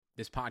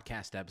This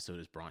podcast episode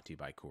is brought to you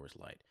by Coors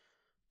Light.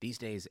 These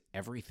days,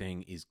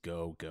 everything is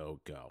go, go,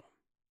 go.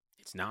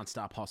 It's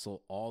nonstop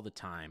hustle all the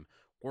time.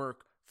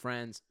 Work,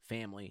 friends,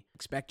 family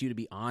expect you to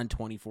be on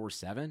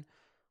 24/7.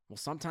 Well,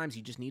 sometimes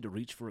you just need to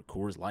reach for a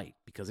Coors Light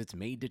because it's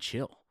made to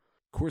chill.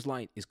 Coors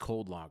Light is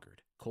cold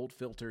lagered, cold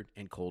filtered,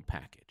 and cold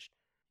packaged.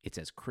 It's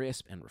as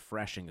crisp and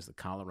refreshing as the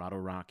Colorado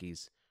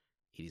Rockies.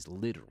 It is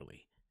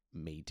literally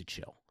made to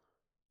chill.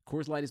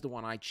 Coors Light is the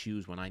one I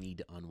choose when I need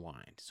to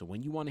unwind. So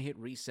when you want to hit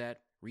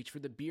reset, reach for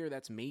the beer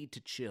that's made to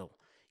chill.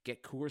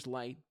 Get Coors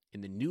Light in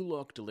the new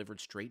look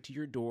delivered straight to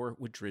your door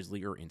with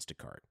Drizzly or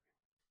Instacart.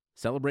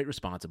 Celebrate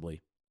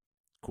responsibly.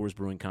 Coors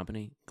Brewing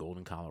Company,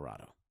 Golden,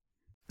 Colorado.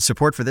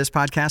 Support for this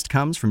podcast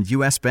comes from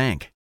U.S.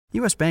 Bank.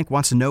 U.S. Bank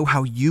wants to know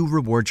how you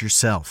reward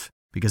yourself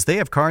because they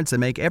have cards that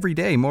make every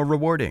day more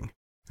rewarding.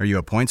 Are you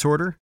a points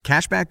hoarder,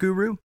 cashback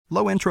guru,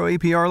 low intro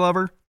APR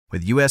lover?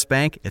 With U.S.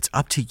 Bank, it's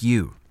up to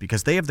you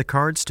because they have the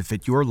cards to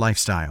fit your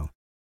lifestyle.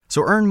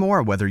 So earn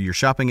more whether you're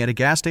shopping at a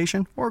gas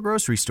station or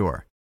grocery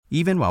store,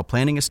 even while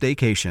planning a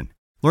staycation.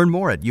 Learn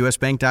more at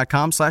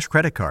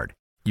usbank.com/creditcard.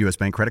 U.S.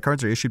 Bank credit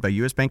cards are issued by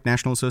U.S. Bank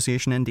National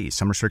Association N.D.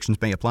 Some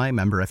restrictions may apply.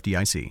 Member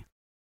FDIC.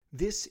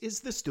 This is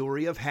the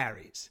story of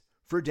Harry's.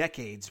 For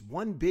decades,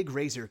 one big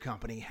razor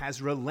company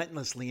has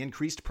relentlessly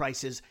increased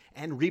prices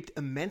and reaped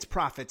immense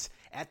profits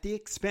at the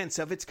expense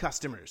of its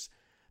customers.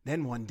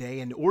 Then one day,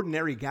 an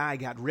ordinary guy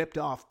got ripped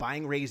off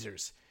buying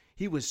razors.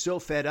 He was so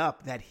fed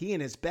up that he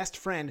and his best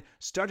friend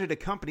started a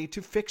company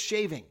to fix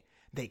shaving.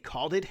 They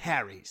called it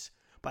Harry's.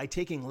 By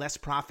taking less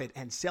profit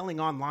and selling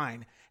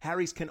online,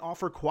 Harry's can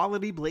offer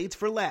quality blades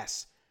for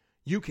less.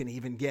 You can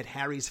even get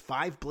Harry's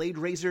 5-blade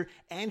razor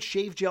and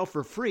shave gel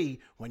for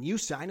free when you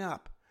sign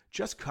up.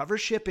 Just cover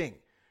shipping.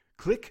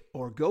 Click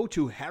or go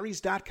to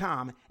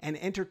harrys.com and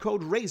enter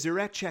code RAZOR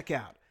at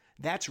checkout.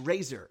 That's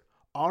RAZOR,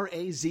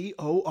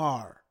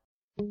 R-A-Z-O-R.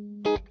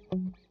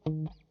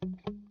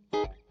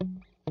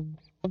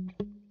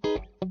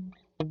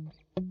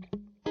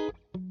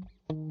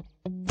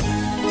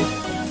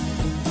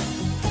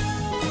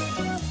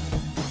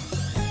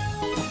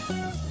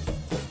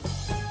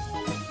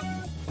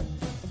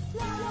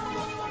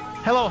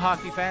 Hello,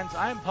 hockey fans.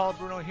 I'm Paul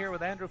Bruno here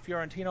with Andrew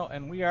Fiorentino,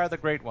 and we are the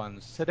Great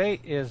Ones. Today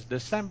is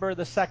December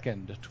the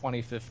 2nd,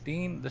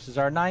 2015. This is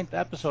our 9th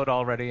episode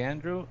already,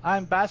 Andrew.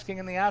 I'm basking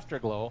in the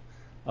afterglow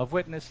of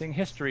witnessing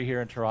history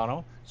here in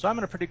Toronto, so I'm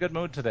in a pretty good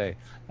mood today.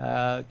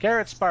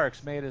 Garrett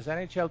Sparks made his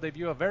NHL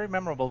debut, a very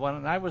memorable one,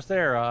 and I was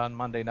there on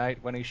Monday night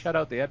when he shut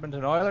out the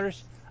Edmonton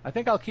Oilers. I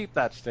think I'll keep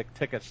that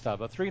ticket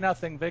stub, a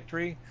 3-0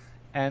 victory.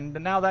 And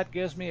now that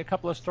gives me a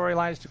couple of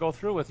storylines to go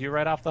through with you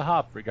right off the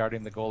hop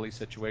regarding the goalie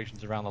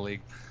situations around the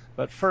league.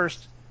 But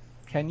first,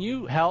 can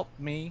you help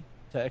me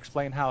to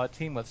explain how a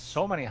team with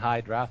so many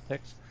high draft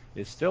picks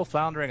is still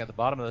floundering at the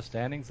bottom of the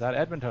standings? That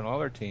Edmonton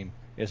Oilers team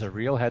is a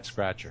real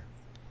head-scratcher.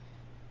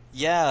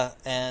 Yeah,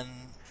 and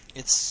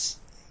it's,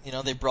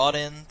 they brought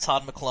in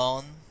Todd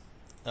McLellan.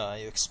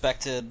 You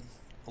expected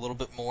a little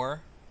bit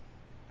more.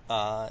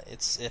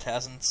 It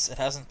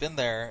hasn't been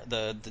there.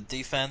 The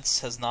defense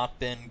has not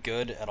been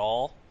good at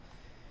all.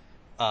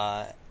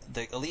 At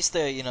least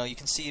you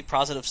can see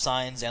positive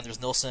signs.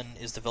 Anders Nilsson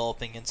is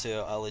developing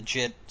into a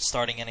legit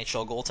starting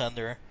NHL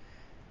goaltender.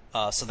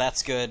 So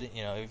that's good.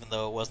 Even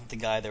though it wasn't the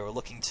guy they were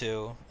looking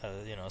to.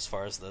 As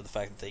far as the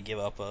fact that they give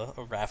up a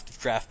raft of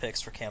draft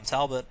picks for Cam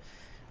Talbot.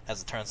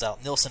 As it turns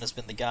out, Nilsson has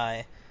been the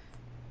guy.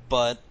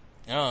 But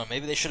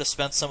maybe they should have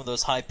spent some of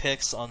those high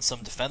picks on some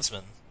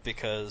defensemen.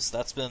 Because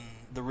that's been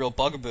the real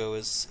bugaboo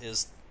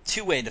is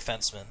two-way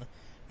defensemen,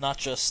 not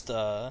just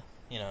a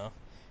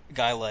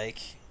guy like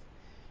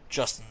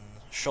Justin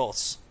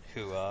Schultz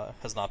who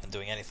has not been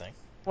doing anything.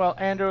 Well,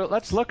 Andrew,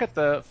 let's look at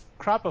the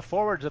crop of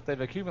forwards that they've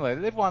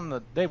accumulated. They've won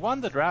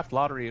the draft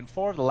lottery in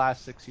 4 of the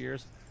last 6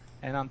 years,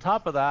 and on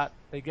top of that,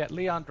 they get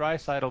Leon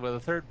Draisaitl with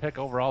a 3rd pick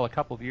overall a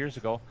couple of years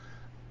ago.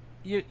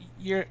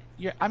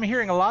 I'm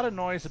hearing a lot of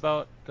noise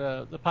about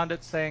the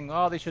pundits saying,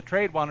 "Oh, they should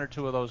trade 1 or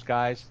 2 of those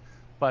guys,"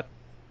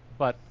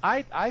 but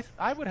I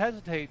would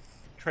hesitate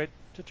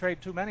to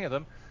trade too many of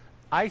them.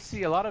 I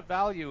see a lot of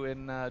value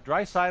in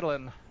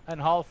Draisaitl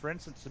and Hall, for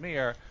instance, to me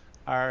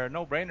are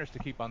no-brainers to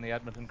keep on the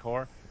Edmonton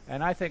core.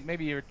 And I think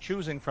maybe you're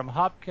choosing from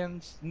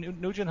Hopkins,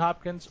 Nugent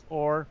Hopkins,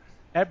 or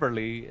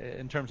Eberle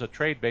in terms of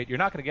trade bait. You're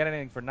not going to get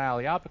anything for Niall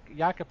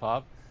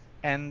Yakupov.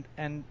 And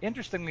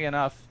interestingly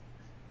enough,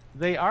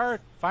 they are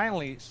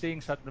finally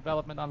seeing such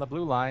development on the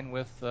blue line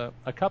with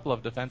a couple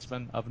of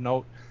defensemen of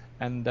note,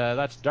 and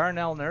that's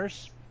Darnell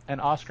Nurse and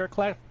Oscar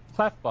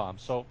Klefbom.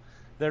 So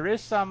there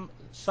is some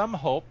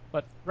hope,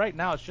 but right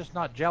now it's just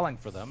not gelling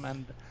for them.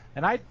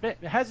 And I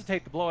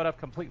hesitate to blow it up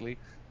completely,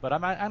 but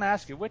I'm going to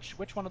ask you,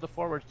 which one of the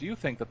forwards do you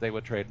think that they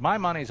would trade? My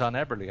money's on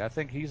Eberle. I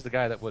think he's the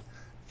guy that would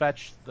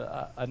fetch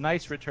a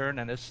nice return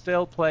and is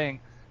still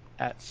playing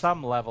at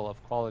some level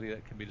of quality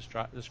that can be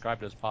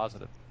described as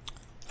positive.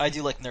 I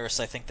do like Nurse.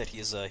 I think that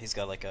he's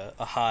got like a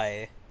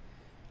high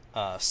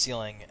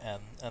ceiling,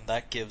 and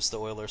that gives the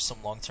Oilers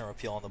some long-term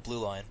appeal on the blue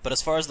line. But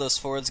as far as those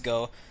forwards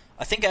go,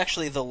 I think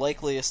actually the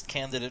likeliest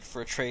candidate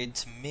for a trade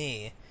to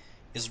me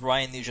is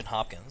Ryan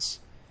Nugent-Hopkins.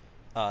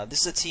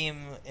 This is a team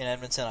in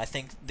Edmonton. I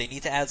think they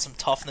need to add some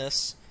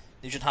toughness.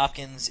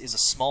 Nugent-Hopkins is a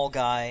small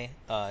guy.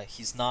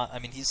 He's not. I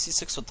mean, he's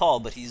 6 foot tall,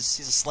 but he's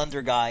a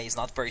slender guy. He's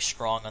not very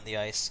strong on the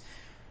ice.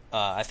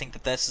 I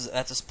think that's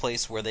a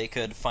place where they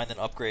could find an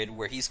upgrade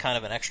where he's kind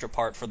of an extra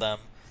part for them.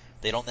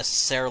 They don't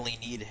necessarily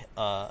need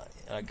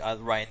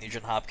Ryan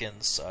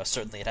Nugent-Hopkins.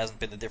 Certainly, it hasn't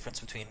been the difference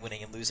between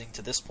winning and losing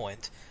to this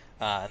point,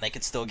 and they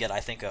could still get, I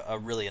think, a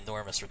really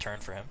enormous return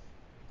for him.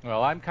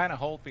 Well, I'm kind of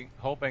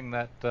hoping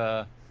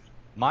that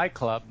my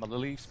club, the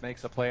Leafs,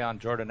 makes a play on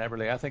Jordan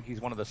Eberle. I think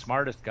he's one of the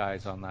smartest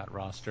guys on that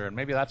roster, and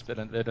maybe that's been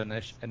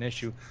an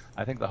issue.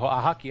 I think the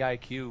hockey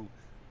IQ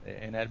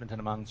in Edmonton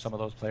among some of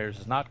those players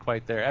is not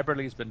quite there.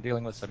 Eberle's been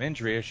dealing with some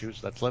injury issues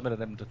that's limited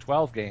him to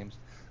 12 games,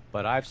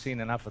 but I've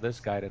seen enough of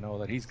this guy to know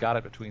that he's got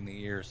it between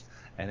the ears,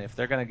 and if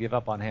they're going to give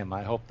up on him,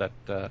 I hope that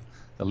the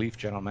Leaf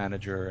general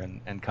manager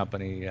and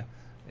company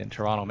in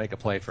Toronto make a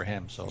play for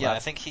him. So yeah, I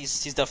think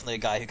he's definitely a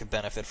guy who could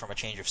benefit from a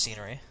change of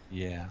scenery.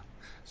 Yeah.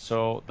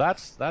 So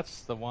that's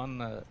the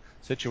one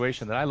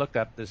situation that I looked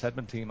at this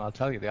Edmonton team. I'll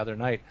tell you, the other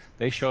night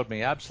they showed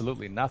me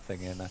absolutely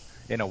nothing in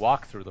a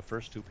walkthrough the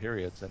first two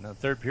periods, and the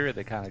third period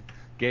they kind of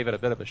gave it a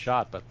bit of a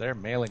shot, but they're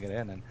mailing it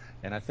in,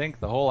 and I think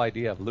the whole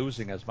idea of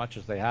losing as much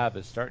as they have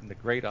is starting to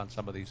grate on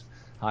some of these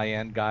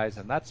high-end guys,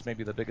 and that's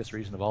maybe the biggest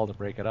reason of all to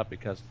break it up,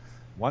 because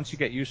once you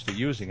get used to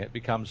using it, it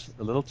becomes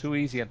a little too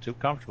easy and too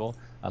comfortable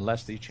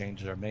unless these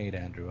changes are made,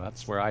 Andrew.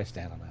 That's where I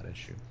stand on that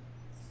issue.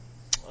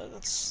 Well,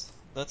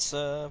 that's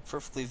a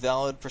perfectly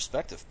valid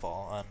perspective,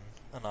 Paul,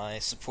 and I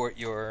support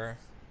your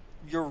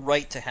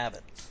right to have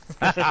it.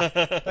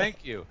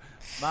 Thank you.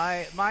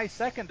 My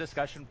second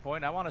discussion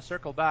point, I want to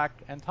circle back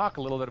and talk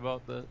a little bit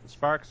about the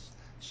Sparks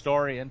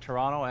story in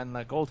Toronto and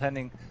the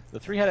goaltending, the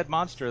three-headed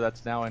monster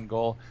that's now in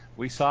goal.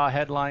 We saw a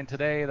headline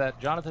today that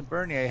Jonathan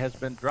Bernier has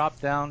been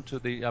dropped down to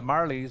the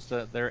Marlies,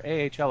 their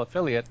AHL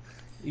affiliate.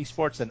 He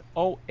sports an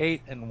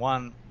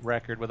 0-8-1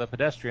 record with a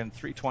pedestrian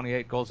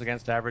 328 goals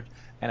against average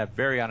and a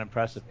very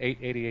unimpressive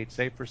 888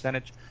 save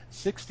percentage.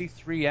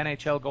 63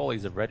 NHL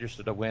goalies have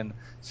registered a win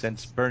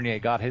since Bernier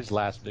got his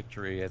last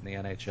victory in the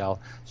NHL.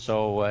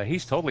 So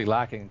he's totally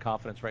lacking in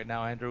confidence right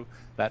now, Andrew.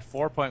 That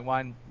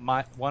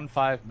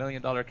 $4.15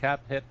 million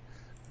cap hit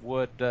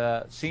would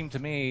seem to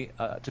me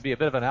to be a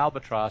bit of an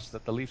albatross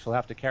that the Leafs will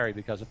have to carry,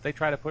 because if they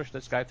try to push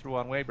this guy through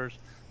on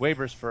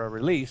waivers for a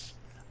release,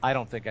 I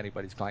don't think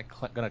anybody's going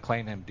to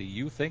claim him. Do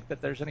you think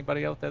that there's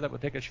anybody out there that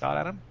would take a shot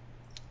at him?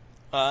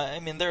 I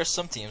mean, there are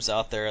some teams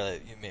out there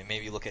that you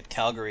maybe look at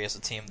Calgary as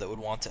a team that would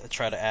want to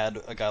try to add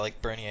a guy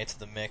like Bernier to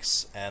the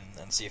mix and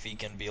see if he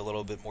can be a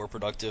little bit more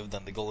productive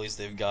than the goalies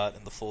they've got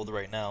in the fold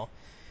right now.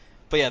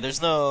 But yeah,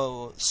 there's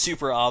no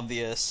super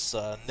obvious,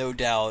 no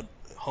doubt,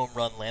 home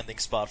run landing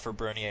spot for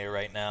Bernier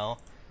right now,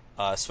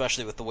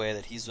 especially with the way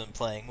that he's been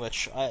playing,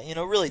 which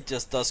really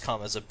just does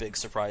come as a big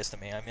surprise to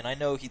me. I mean, I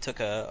know he took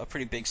a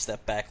pretty big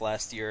step back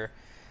last year.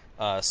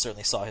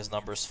 Certainly saw his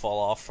numbers fall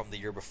off from the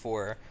year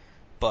before,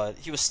 but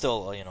he was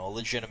still a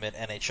legitimate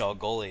NHL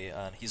goalie,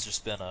 and he's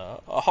just been a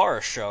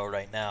horror show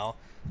right now.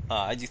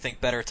 I do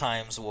think better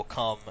times will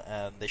come,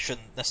 and they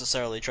shouldn't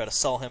necessarily try to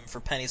sell him for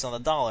pennies on the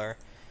dollar,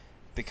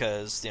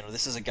 because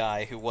this is a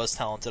guy who was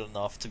talented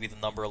enough to be the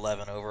number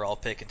 11 overall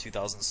pick in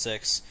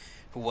 2006,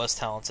 who was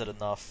talented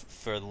enough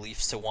for the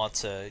Leafs to want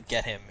to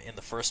get him in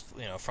the first,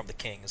 from the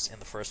Kings in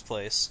the first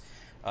place,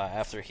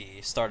 after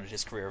he started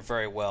his career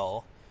very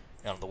well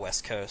on the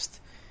West Coast.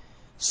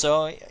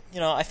 So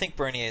I think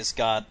Bernier's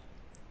got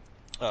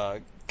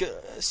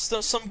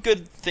some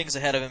good things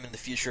ahead of him in the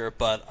future,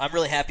 but I'm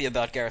really happy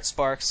about Garrett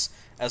Sparks,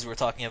 as we were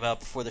talking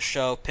about before the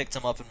show. Picked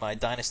him up in my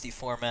Dynasty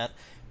format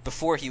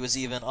before he was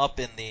even up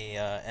in the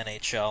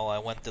NHL. I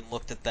went and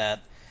looked at that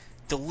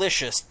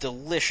delicious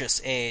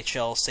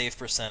AHL save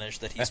percentage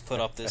that he's put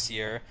up this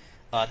year.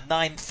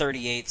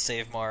 938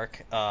 save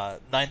mark,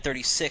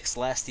 936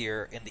 last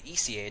year in the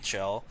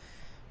ECHL.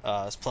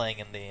 Was playing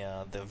in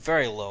the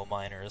very low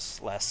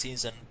minors last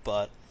season,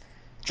 but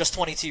just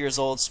 22 years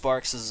old.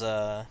 Sparks has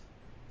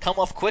come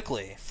up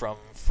quickly from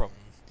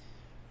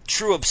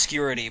true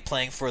obscurity,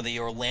 playing for the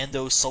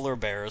Orlando Solar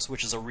Bears,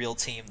 which is a real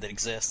team that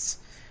exists.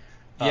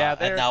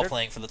 And now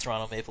playing for the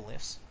Toronto Maple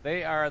Leafs.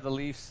 They are the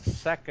Leafs'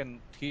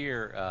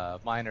 second-tier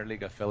minor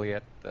league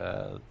affiliate.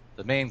 The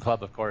main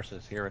club, of course,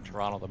 is here in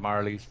Toronto, the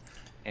Marlies.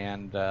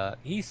 And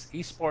he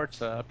sports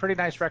a pretty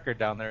nice record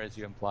down there, as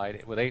you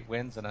implied, with 8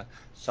 wins and a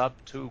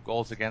sub-2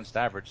 goals against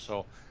average.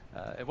 So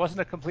it wasn't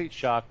a complete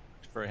shock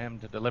for him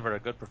to deliver a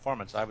good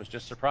performance. I was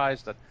just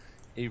surprised that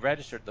he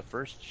registered the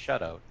first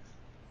shutout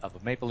of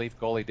a Maple Leaf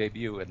goalie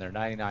debut in their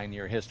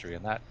 99-year history,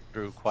 and that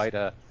drew quite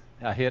a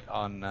hit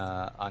on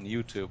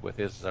YouTube with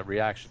his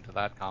reaction to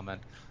that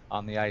comment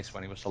on the ice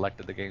when he was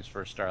selected the game's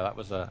first star. That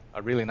was a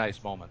really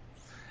nice moment.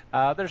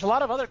 There's a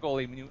lot of other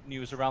goalie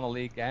news around the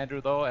league,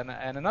 Andrew, though, and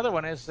another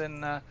one is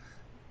in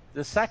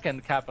the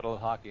second capital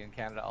of hockey in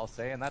Canada, I'll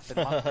say, and that's in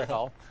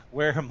Montreal,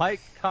 where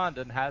Mike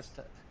Condon has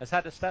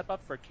had to step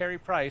up for Carey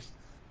Price,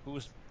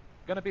 who's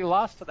going to be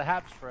lost to the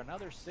Habs for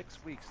another 6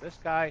 weeks. This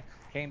guy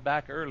came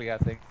back early, I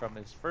think, from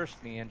his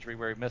first knee injury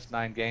where he missed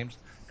 9 games.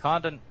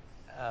 Condon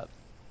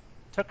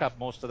took up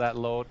most of that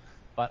load,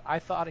 but I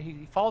thought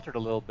he faltered a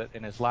little bit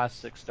in his last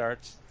 6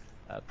 starts.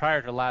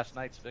 Prior to last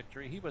night's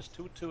victory, he was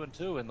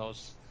 2-2-2 in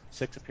those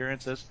 6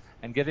 appearances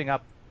and giving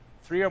up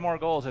 3 or more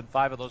goals in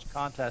 5 of those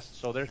contests.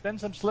 So there's been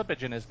some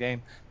slippage in his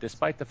game,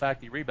 despite the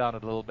fact he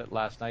rebounded a little bit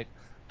last night.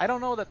 I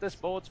don't know that this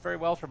bodes very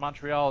well for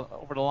Montreal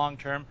over the long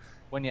term.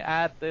 When you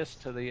add this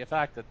to the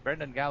fact that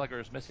Brendan Gallagher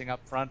is missing up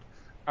front,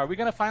 are we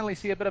going to finally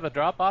see a bit of a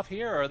drop-off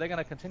here, or are they going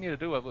to continue to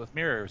do it with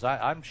mirrors?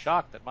 I'm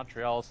shocked that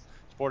Montreal's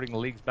sporting the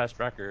league's best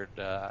record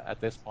at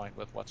this point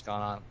with what's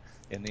gone on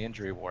in the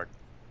injury ward.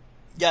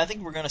 Yeah, I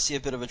think we're going to see a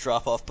bit of a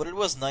drop-off, but it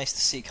was nice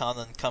to see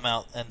Condon come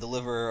out and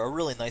deliver a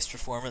really nice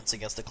performance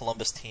against the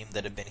Columbus team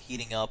that had been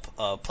heating up,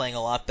 playing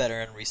a lot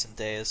better in recent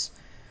days.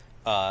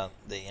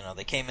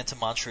 They came into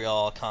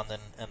Montreal, Condon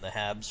and the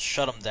Habs,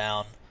 shut them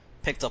down,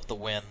 picked up the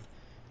win.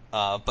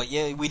 But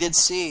yeah, we did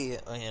see,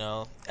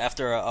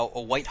 after a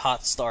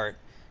white-hot start,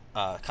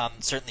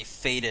 Condon certainly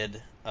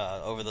faded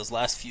over those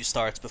last few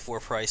starts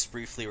before Price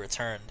briefly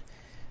returned.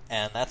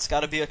 And that's got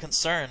to be a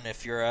concern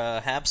if you're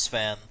a Habs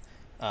fan,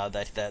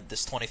 that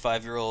this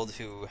 25-year-old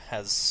who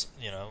has,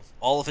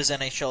 all of his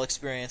NHL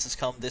experience has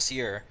come this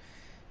year,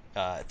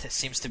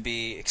 seems to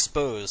be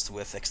exposed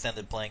with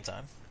extended playing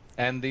time.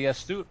 And the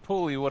astute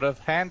Pooley would have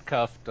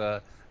handcuffed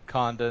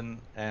Condon,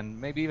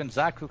 and maybe even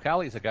Zach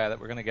Kukali is a guy that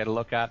we're going to get a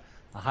look at.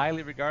 A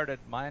highly regarded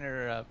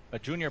a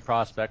junior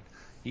prospect.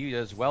 He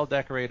is well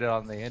decorated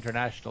on the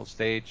international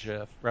stage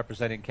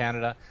representing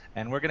Canada,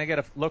 and we're going to get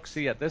a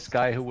look-see at this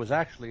guy who was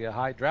actually a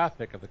high draft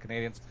pick of the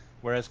Canadiens,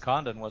 whereas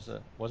Condon was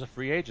a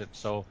free agent.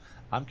 So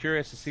I'm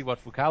curious to see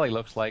what Fucale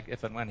looks like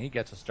if and when he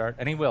gets a start,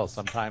 and he will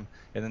sometime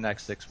in the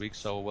next 6 weeks.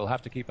 So we'll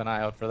have to keep an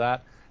eye out for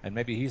that, and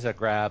maybe he's a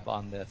grab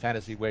on the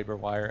fantasy waiver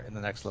wire in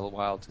the next little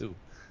while too.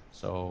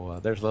 So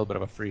there's a little bit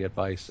of a free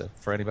advice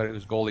for anybody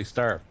who's goalie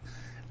starved.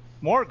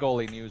 More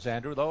goalie news,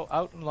 Andrew, though,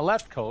 out on the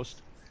left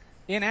coast.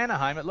 In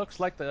Anaheim, it looks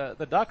like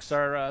the Ducks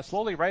are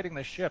slowly righting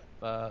the ship.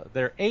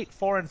 They're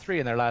 8-4-3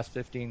 in their last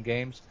 15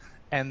 games,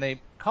 and they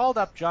called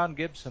up John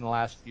Gibson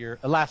last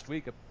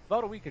week,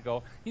 about a week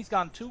ago. He's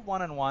gone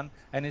 2-1-1,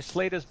 and his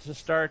slate is to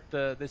start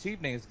this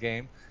evening's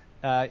game.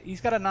 He's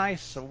got a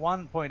nice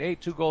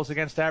 1.82 goals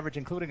against average,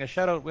 including a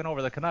shutout win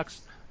over the Canucks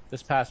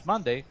this past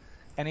Monday.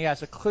 And he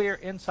has a clear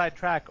inside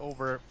track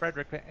over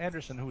Frederik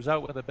Andersen, who's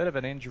out with a bit of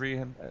an injury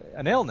and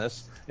an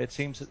illness. It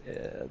seems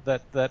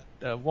that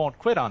won't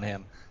quit on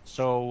him.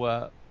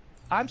 So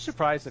I'm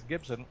surprised that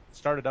Gibson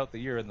started out the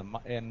year in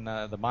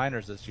the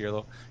minors this year,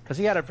 though, because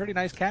he had a pretty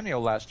nice cameo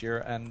last year.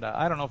 And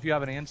I don't know if you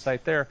have any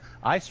insight there.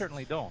 I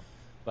certainly don't.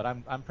 But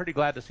I'm pretty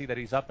glad to see that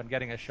he's up and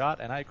getting a shot.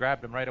 And I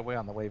grabbed him right away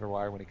on the waiver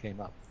wire when he came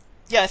up.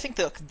 Yeah, I think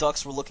the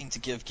Ducks were looking to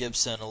give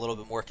Gibson a little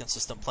bit more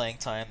consistent playing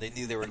time. They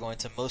knew they were going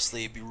to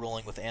mostly be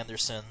rolling with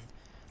Andersen.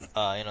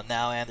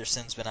 Now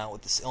Andersen's been out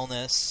with this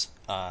illness.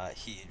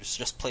 He was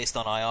just placed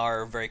on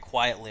IR very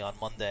quietly on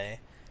Monday,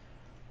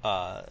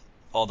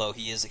 although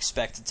he is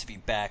expected to be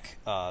back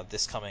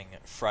this coming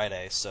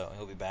Friday, so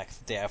he'll be back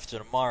the day after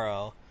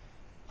tomorrow,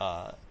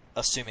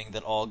 assuming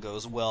that all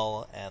goes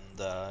well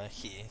and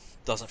he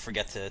doesn't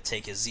forget to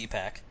take his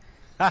Z-Pack.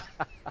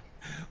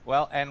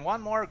 Well, and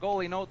one more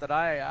goalie note that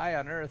I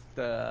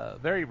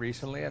unearthed very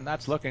recently, and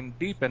that's looking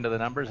deep into the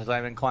numbers, as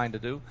I'm inclined to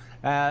do.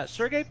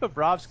 Sergei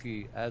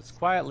Bobrovsky has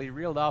quietly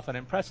reeled off an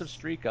impressive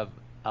streak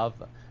of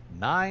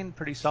 9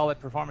 pretty solid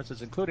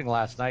performances, including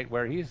last night,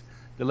 where he's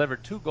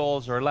delivered 2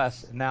 goals or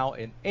less now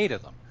in 8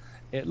 of them.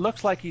 It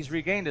looks like he's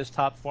regained his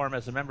top form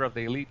as a member of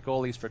the elite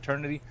goalies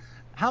fraternity.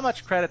 How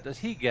much credit does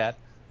he get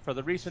for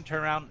the recent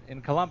turnaround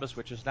in Columbus,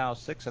 which is now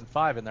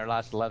 6-5 in their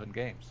last 11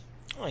 games?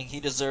 I mean, he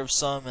deserves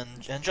some,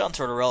 and John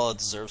Tortorella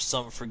deserves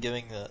some for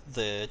giving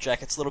the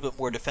Jackets a little bit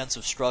more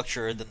defensive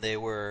structure than they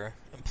were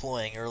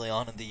employing early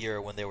on in the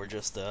year when they were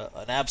just an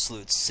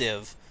absolute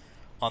sieve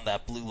on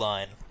that blue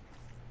line.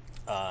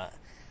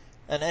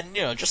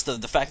 And just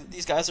the fact that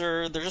these guys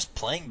they're just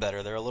playing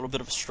better. They're a little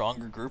bit of a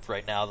stronger group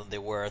right now than they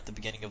were at the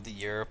beginning of the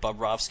year.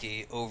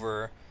 Bobrovsky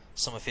over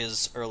some of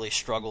his early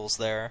struggles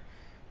there.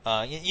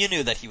 You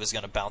knew that he was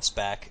going to bounce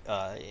back.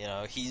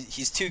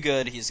 He's too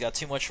good. He's got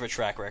too much of a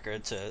track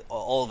record to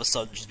all of a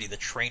sudden just be the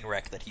train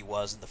wreck that he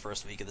was in the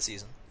first week of the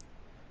season.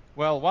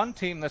 Well, one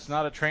team that's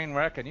not a train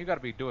wreck, and you got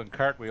to be doing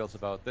cartwheels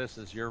about this,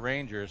 is your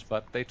Rangers.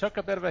 But they took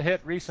a bit of a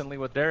hit recently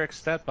with Derek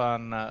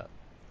Stepan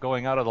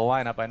going out of the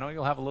lineup. I know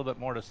you'll have a little bit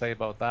more to say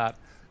about that,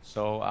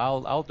 so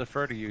I'll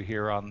defer to you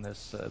here on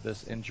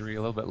this injury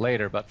a little bit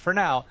later. But for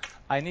now,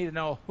 I need to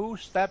know who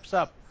steps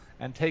up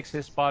and takes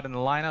his spot in the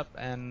lineup,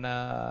 and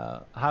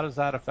how does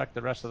that affect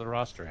the rest of the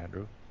roster,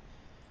 Andrew?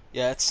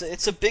 Yeah,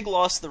 it's a big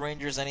loss to the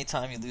Rangers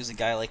anytime you lose a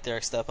guy like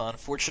Derek Stepan.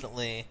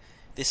 Fortunately,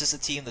 this is a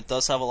team that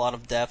does have a lot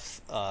of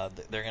depth.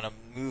 They're going to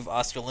move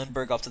Oscar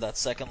Lindberg up to that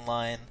second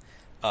line.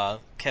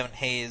 Kevin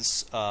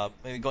Hayes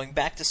maybe going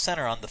back to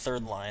center on the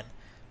third line.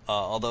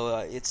 Although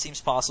it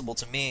seems possible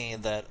to me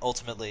that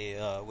ultimately,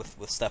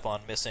 with Stepan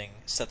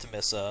set to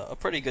miss a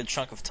pretty good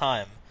chunk of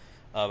time,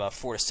 about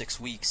 4 to 6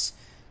 weeks,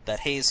 that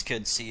Hayes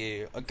could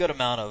see a good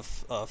amount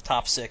of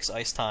top 6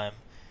 ice time,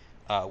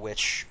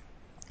 which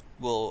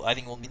I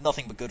think will be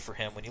nothing but good for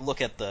him. When you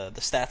look at the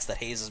stats that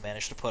Hayes has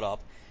managed to put up,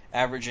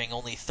 averaging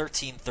only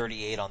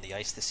 13.38 on the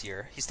ice this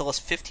year, he still has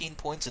 15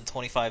 points in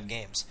 25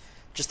 games.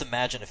 Just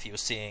imagine if he was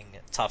seeing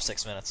top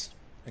 6 minutes.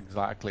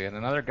 Exactly. And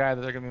another guy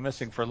that they're going to be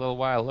missing for a little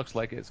while, looks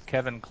like, is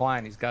Kevin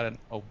Klein. He's got an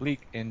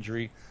oblique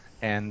injury,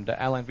 and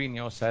Alain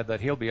Vigneault said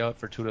that he'll be out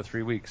for 2 to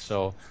 3 weeks.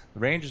 So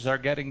the Rangers are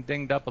getting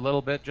dinged up a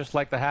little bit, just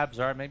like the Habs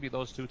are. Maybe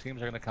those two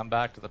teams are going to come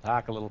back to the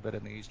pack a little bit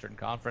in the Eastern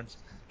Conference.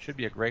 Should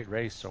be a great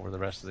race over the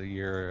rest of the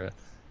year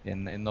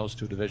in those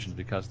two divisions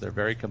because they're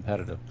very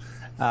competitive.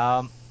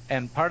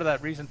 And part of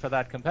that reason for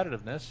that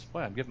competitiveness, boy,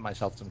 I'm giving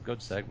myself some good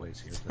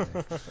segues here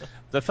today.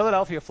 The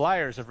Philadelphia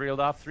Flyers have reeled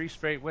off 3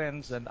 straight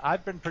wins, and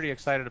I've been pretty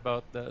excited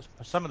about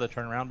some of the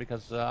turnaround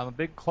because I'm a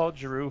big Claude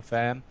Giroux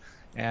fan,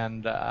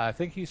 and I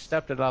think he's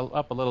stepped it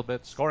up a little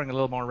bit, scoring a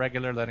little more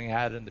regular than he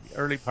had in the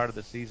early part of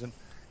the season.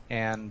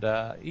 And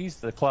he's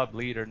the club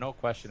leader, no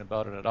question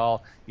about it at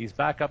all. He's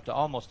back up to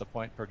almost a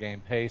point per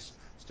game pace,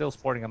 still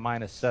sporting a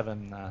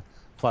 -7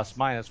 plus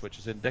minus, which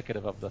is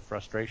indicative of the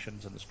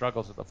frustrations and the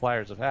struggles that the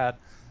Flyers have had.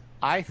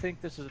 I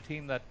think this is a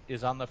team that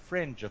is on the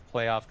fringe of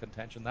playoff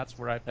contention. That's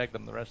where I peg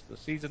them the rest of the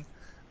season.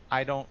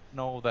 I don't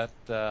know that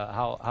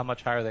how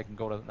much higher they can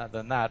go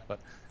than that, but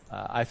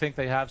I think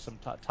they have some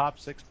top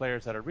 6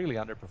 players that are really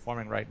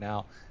underperforming right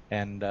now,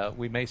 and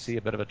we may see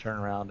a bit of a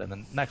turnaround in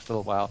the next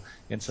little while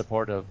in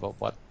support of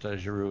what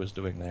Giroux is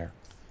doing there.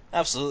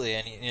 Absolutely,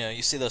 and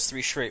you see those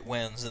 3 straight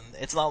wins, and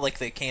it's not like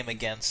they came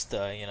against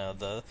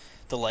the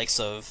likes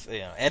of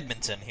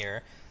Edmonton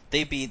here.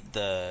 They beat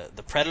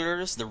the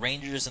Predators, the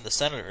Rangers, and the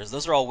Senators.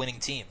 Those are all winning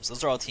teams.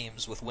 Those are all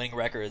teams with winning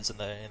records in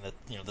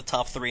the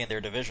top 3 in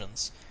their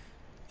divisions.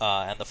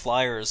 And the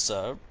Flyers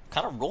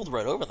kind of rolled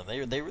right over them.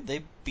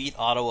 They beat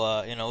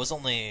Ottawa. It was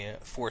only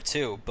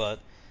 4-2, but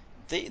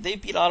they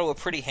beat Ottawa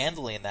pretty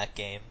handily in that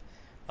game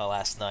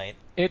last night.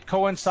 It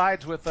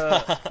coincides with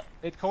a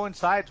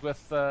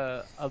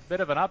bit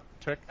of an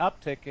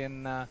uptick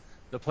in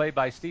the play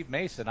by Steve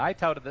Mason. I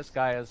touted this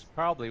guy as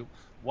probably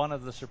one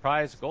of the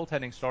surprise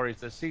goaltending stories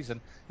this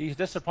season. He's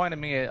disappointed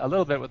me a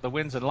little bit with the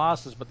wins and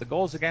losses, but the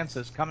goals against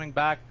is coming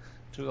back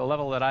to a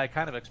level that I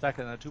kind of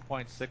expected in the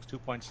 2.6,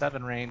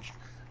 2.7 range.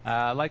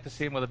 I'd like to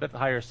see him with a bit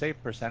higher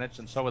save percentage,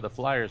 and so with the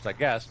Flyers, I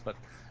guess. But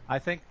I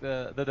think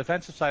the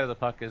defensive side of the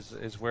puck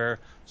is where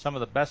some of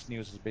the best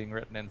news is being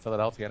written in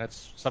Philadelphia, and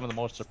it's some of the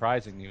most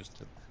surprising news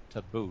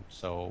to boot.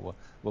 So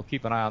we'll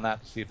keep an eye on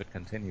that to see if it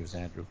continues,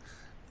 Andrew.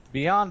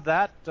 Beyond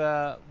that,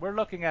 we're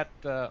looking at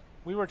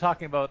we were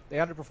talking about the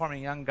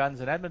underperforming young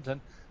guns in Edmonton,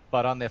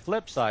 but on the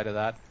flip side of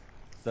that,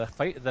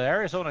 the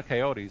Arizona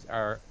Coyotes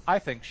are, I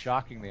think,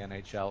 shocking the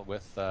NHL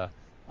with a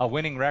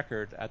winning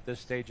record at this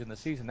stage in the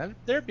season. And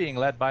they're being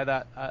led by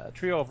that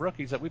trio of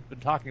rookies that we've been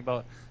talking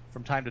about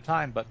from time to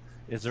time. But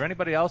is there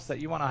anybody else that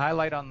you want to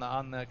highlight on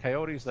the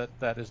Coyotes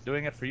that is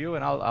doing it for you?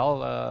 And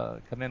I'll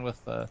come in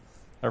with a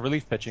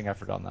relief pitching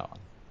effort on that one.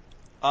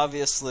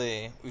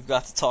 Obviously, we've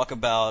got to talk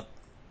about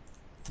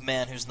the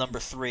man who's number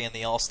 3 in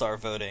the All-Star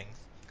voting,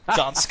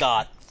 John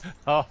Scott.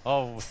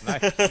 Oh,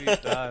 nicely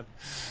done.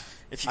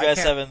 If you guys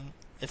haven't,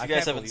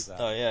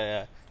 oh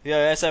yeah. If you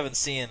guys haven't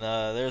seen,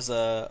 there's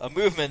a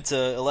movement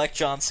to elect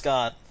John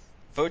Scott,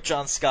 vote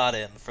John Scott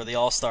in for the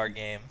All-Star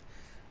game.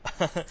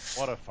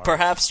 What a fun.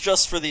 Perhaps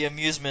just for the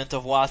amusement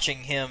of watching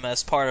him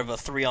as part of a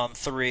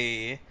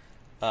 3-on-3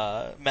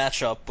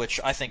 matchup, which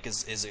I think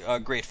is a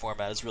great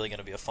format. It's really going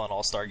to be a fun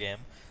All-Star game,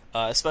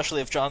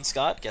 especially if John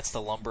Scott gets to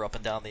lumber up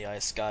and down the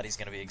ice. Scott, he's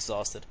going to be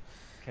exhausted.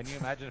 Can you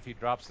imagine if he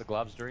drops the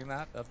gloves during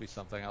that? That'd be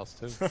something else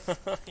too.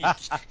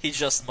 He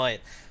just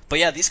might. But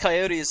yeah, these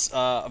Coyotes,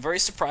 a very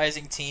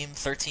surprising team,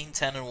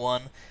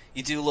 13-10-1.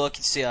 You do look,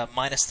 you see a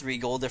 -3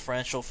 goal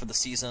differential for the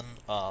season,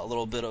 a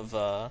little bit of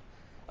a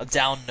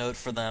down note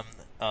for them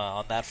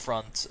on that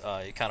front.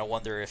 You kind of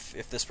wonder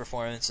if this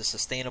performance is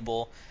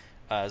sustainable,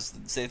 as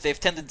they've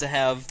tended to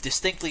have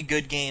distinctly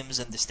good games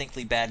and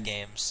distinctly bad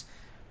games.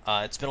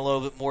 It's been a little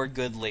bit more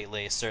good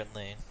lately,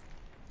 certainly.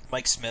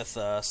 Mike Smith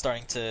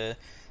starting to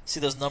see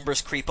those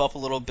numbers creep up a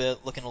little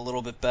bit, looking a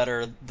little bit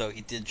better, though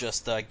he did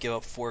just give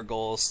up 4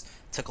 goals,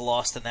 took a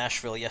loss to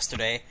Nashville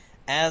yesterday,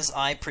 as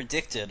I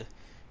predicted,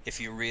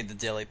 if you read the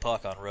Daily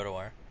Puck on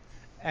RotoWire.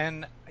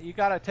 And you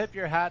got to tip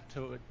your hat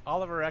to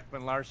Oliver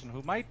Ekman-Larsson,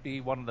 who might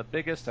be one of the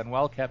biggest and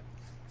well-kept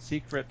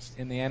secrets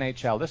in the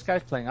NHL. This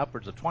guy's playing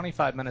upwards of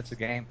 25 minutes a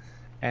game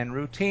and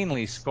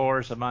routinely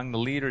scores among the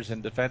leaders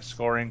in defense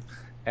scoring,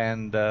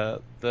 and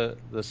the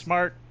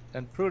smart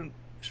and prudent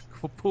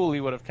Pooley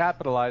would have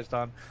capitalized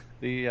on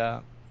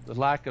the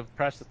lack of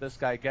press that this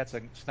guy gets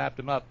and snapped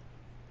him up.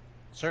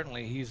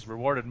 Certainly, he's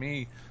rewarded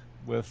me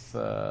with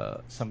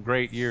some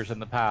great years in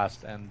the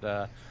past,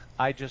 and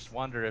I just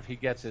wonder if he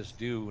gets his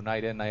due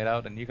night in, night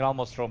out. And you can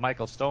almost throw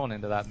Michael Stone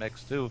into that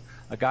mix too,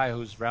 a guy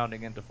who's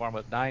rounding into form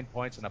with 9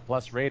 points and a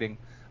plus rating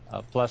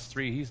of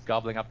 +3. He's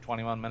gobbling up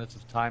 21 minutes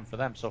of time for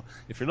them. So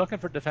if you're looking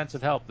for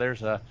defensive help,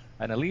 there's an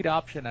elite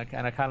option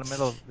and a kind of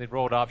middle of the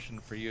road option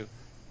for you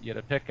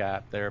to pick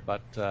at there.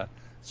 But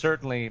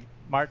certainly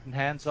Martin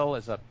Hansel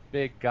is a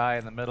big guy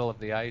in the middle of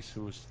the ice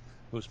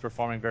who's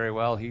performing very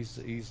well. He's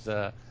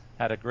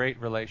had a great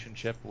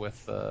relationship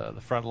with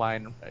the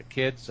frontline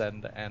kids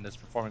and is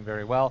performing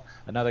very well.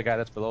 Another guy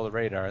that's below the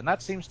radar, and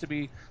that seems to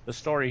be the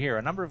story here.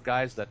 A number of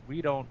guys that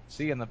we don't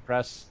see in the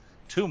press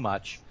too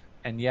much,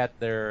 and yet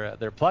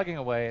they're plugging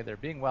away. They're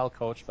being well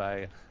coached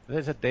by.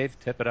 There's a Dave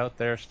Tippett out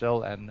there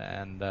still,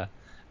 and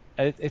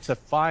it's a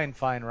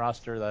fine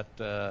roster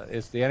that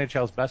is the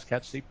NHL's best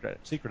kept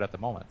secret at the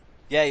moment.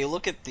 Yeah, you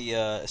look at the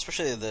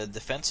especially the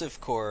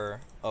defensive core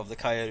of the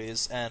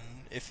Coyotes, and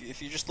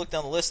if you just look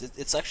down the list,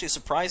 it's actually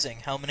surprising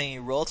how many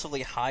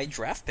relatively high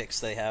draft picks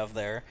they have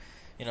there.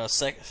 You know,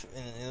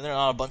 they're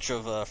not a bunch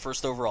of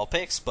first overall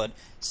picks, but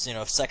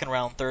second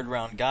round, third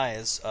round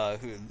guys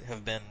who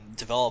have been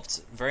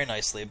developed very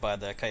nicely by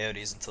the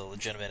Coyotes into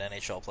legitimate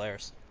NHL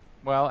players.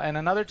 Well, and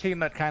another team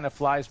that kind of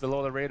flies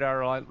below the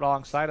radar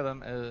alongside of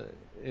them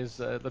is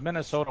the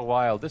Minnesota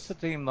Wild. This is a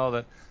team,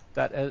 though,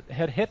 that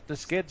had hit the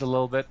skids a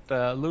little bit,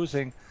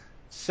 losing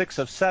 6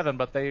 of 7,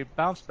 but they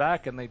bounced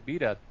back and they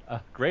beat a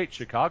great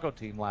Chicago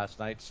team last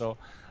night. So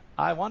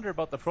I wonder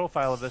about the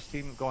profile of this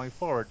team going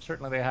forward.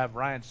 Certainly they have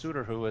Ryan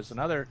Suter, who is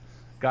another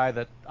guy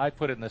that I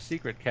put in the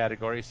secret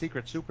category,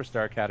 secret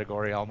superstar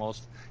category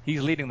almost.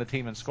 He's leading the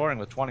team in scoring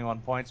with 21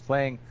 points,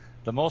 playing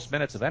the most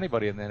minutes of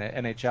anybody in the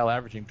NHL,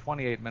 averaging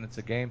 28 minutes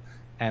a game.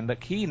 And the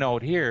key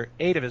note here,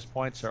 8 of his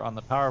points are on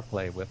the power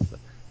play with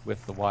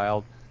the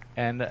Wild.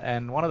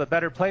 And one of the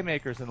better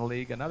playmakers in the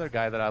league, another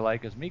guy that I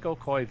like, is Mikko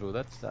Koivu.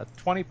 That's a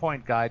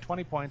 20-point guy,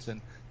 20 points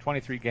in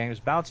 23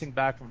 games, bouncing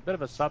back from a bit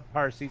of a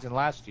subpar season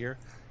last year.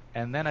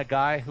 And then a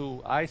guy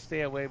who I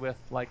stay away with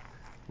like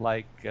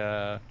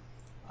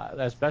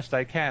as best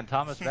I can,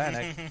 Thomas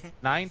Vanek,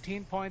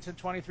 19 points in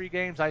 23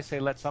 games. I say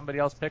let somebody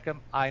else pick him.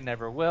 I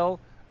never will.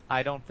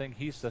 I don't think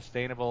he's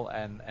sustainable,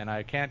 and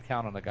I can't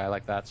count on a guy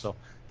like that. So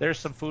there's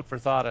some food for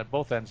thought at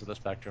both ends of the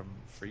spectrum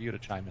for you to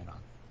chime in on.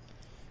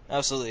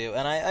 Absolutely,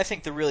 and I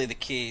think the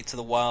key to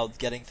the Wild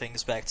getting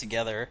things back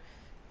together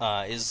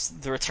is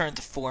the return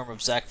to form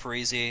of Zach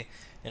Parise.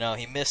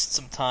 He missed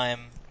some time,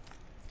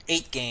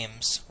 8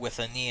 games with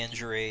a knee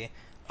injury,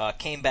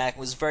 came back,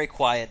 was very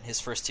quiet in his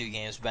first 2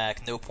 games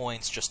back, no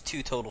points, just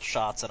 2 total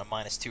shots and a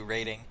 -2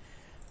 rating.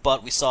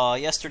 But we saw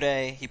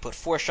yesterday he put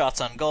 4 shots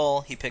on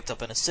goal, he picked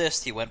up an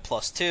assist, he went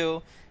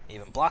 +2, he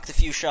even blocked a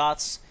few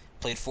shots,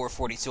 played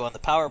 .442 on the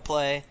power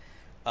play.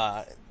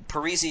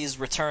 Parise's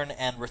return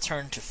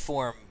to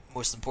form,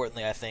 most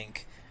importantly, I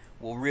think,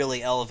 will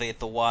really elevate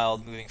the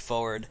Wild moving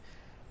forward.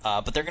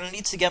 But they're going to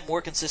need to get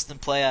more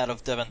consistent play out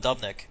of Devan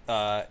Dubnyk.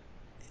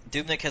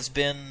 Dubnyk has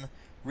been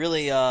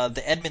really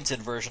the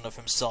Edmonton version of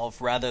himself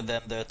rather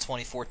than the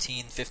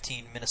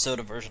 2014-15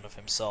 Minnesota version of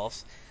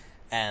himself.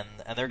 And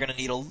they're going to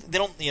need they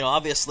don't,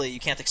 obviously you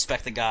can't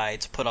expect the guy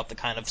to put up the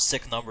kind of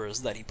sick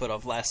numbers that he put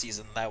up last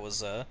season. That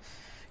was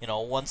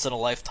once in a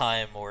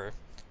lifetime, or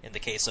in the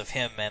case of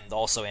him and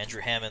also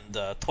Andrew Hammond,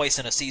 twice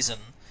in a season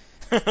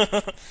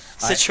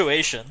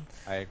situation.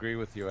 I agree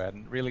with you, Ed.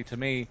 And really, to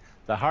me,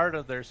 the heart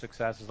of their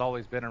success has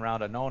always been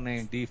around a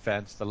no-name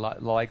defense, the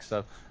likes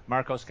of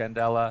Marco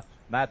Scandella.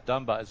 Matt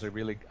Dumba is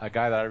a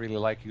guy that I really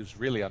like, who's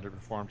really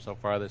underperformed so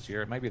far this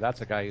year. Maybe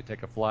that's a guy you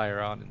take a flyer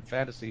on in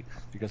fantasy,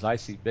 because I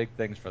see big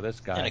things for this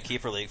guy. In a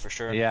keeper league, for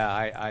sure. Yeah,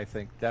 I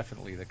think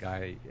definitely the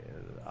guy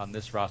on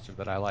this roster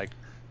that I like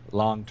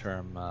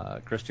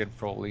long-term, Christian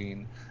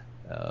Froline.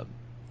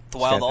 The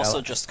Wild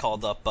also just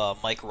called up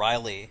Mike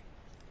Riley,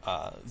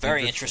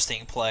 very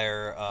interesting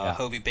player,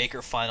 Hobey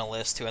Baker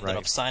finalist who ended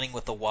up signing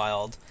with the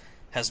Wild,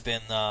 has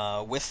been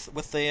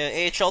with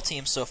the AHL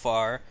team so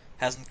far,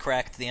 hasn't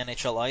cracked the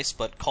NHL ice,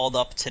 but called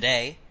up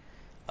today.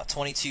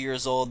 22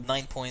 years old,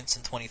 9 points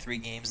in 23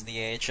 games in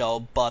the AHL,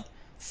 but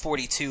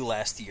 42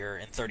 last year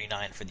and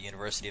 39 for the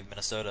University of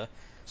Minnesota.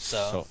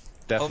 So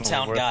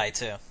hometown guy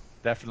too.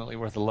 Definitely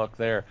worth a look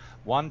there.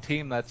 One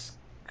team that's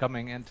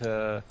coming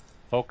into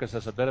focus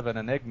as a bit of an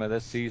enigma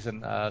this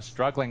season,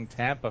 struggling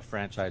Tampa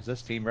franchise.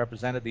 This team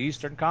represented the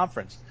Eastern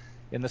Conference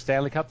in the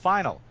Stanley Cup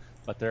Final,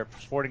 but they're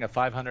sporting a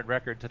 .500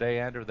 record today,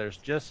 Andrew. There's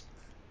just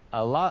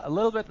a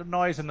little bit of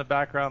noise in the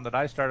background that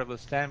I started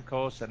with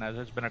Stamkos, and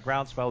there's been a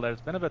groundswell there.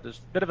 It's been a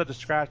bit of a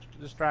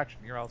distraction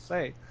here, I'll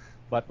say.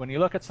 But when you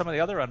look at some of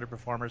the other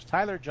underperformers,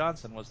 Tyler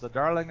Johnson was the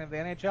darling of the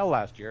NHL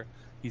last year.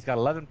 He's got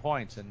 11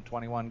 points in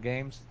 21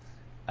 games.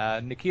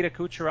 Nikita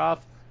Kucherov,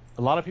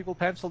 a lot of people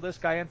penciled this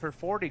guy in for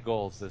 40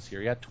 goals this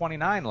year. He had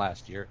 29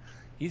 last year.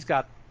 He's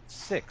got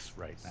 6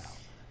 right now.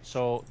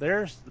 So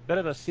there's a bit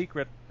of a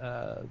secret.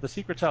 The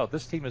secret's out.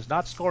 This team is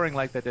not scoring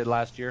like they did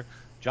last year.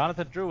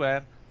 Jonathan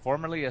Drouin,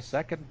 formerly a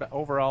second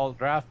overall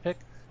draft pick,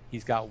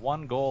 he's got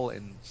 1 goal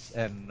and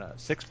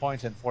 6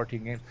 points in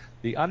 14 games.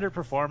 The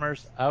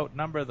underperformers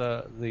outnumber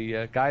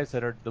the guys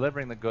that are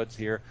delivering the goods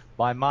here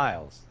by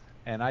miles.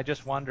 And I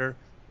just wonder,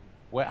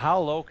 how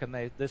low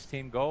can this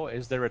team go?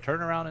 Is there a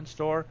turnaround in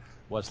store?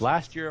 Was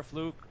last year a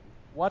fluke?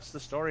 What's the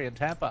story in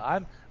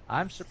Tampa?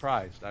 I'm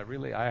surprised.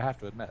 I have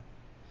to admit.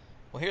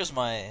 Well, here's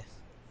my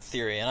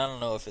theory, and I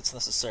don't know if it's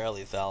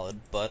necessarily valid,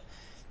 but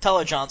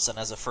Tyler Johnson,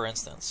 for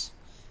instance,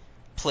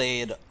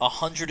 played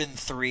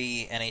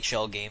 103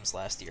 NHL games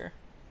last year.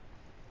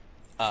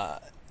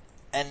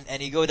 And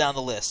you go down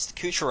the list.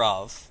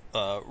 Kucherov,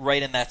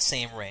 right in that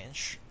same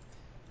range,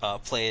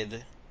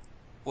 played,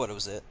 what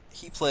was it?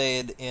 He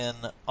played in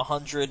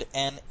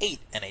 108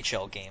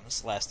 NHL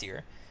games last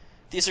year.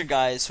 These are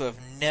guys who have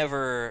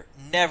never,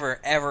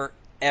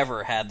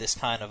 ever had this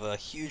kind of a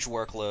huge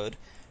workload.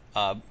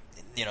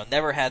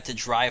 Never had to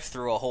drive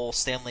through a whole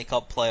Stanley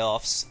Cup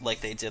playoffs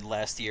like they did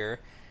last year,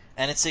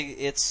 and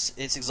it's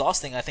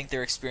exhausting. I think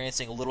they're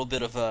experiencing a little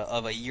bit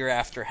of a year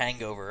after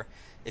hangover.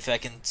 If I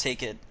can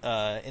take it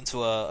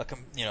into a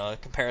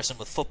comparison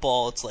with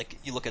football, it's like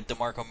you look at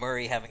DeMarco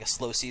Murray having a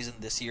slow season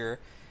this year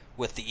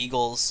with the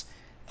Eagles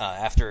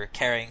after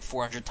carrying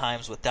 400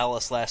 times with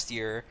Dallas last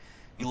year.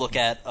 You look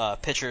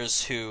at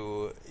pitchers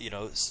who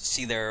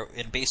see their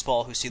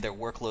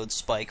workload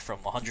spike from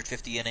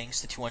 150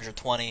 innings to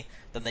 220,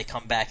 then they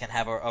come back and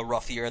have a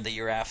rough year the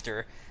year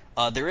after.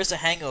 There is a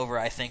hangover,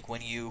 I think,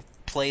 when you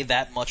play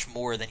that much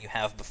more than you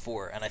have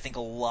before, and I think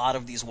a lot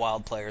of these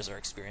Lightning players are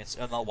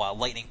experiencing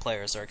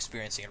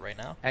it right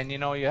now. And you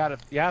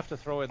have to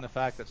throw in the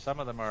fact that some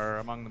of them are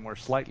among the more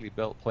slightly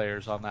built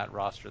players on that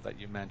roster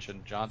that you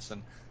mentioned,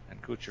 Johnson and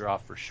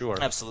Kucherov for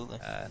sure. Absolutely.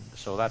 And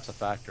so that's a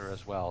factor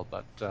as well.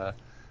 But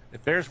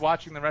it bears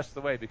watching the rest of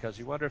the way, because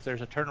you wonder if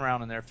there's a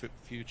turnaround in their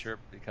future,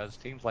 because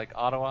teams like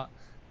Ottawa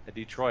and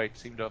Detroit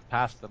seem to have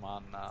passed them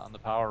on the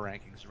power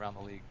rankings around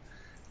the league.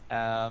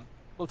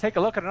 We'll take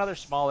a look at another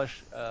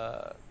smallish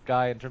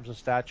guy in terms of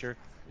stature,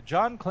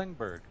 John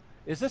Klingberg.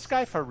 Is this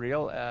guy for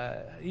real?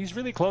 He's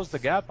really closed the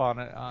gap on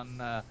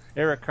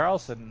Erik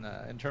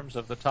Karlsson in terms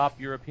of the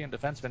top European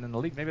defenseman in the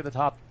league, maybe the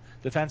top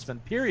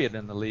defenseman period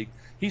in the league.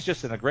 He's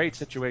just in a great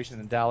situation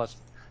in Dallas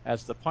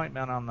as the point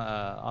man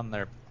on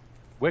their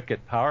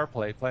wicked power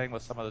play, playing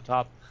with some of the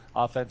top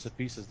offensive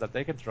pieces that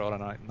they can throw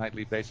on a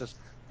nightly basis.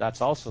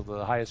 That's also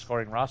the highest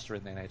scoring roster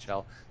in the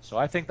NHL. So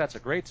I think that's a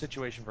great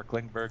situation for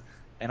Klingberg,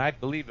 and I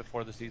believe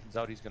before the season's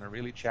out he's going to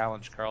really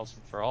challenge Karlsson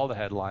for all the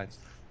headlines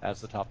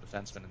as the top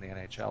defenseman in the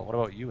NHL. What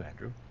about you,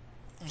 Andrew?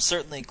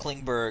 Certainly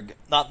Klingberg,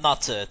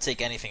 not to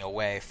take anything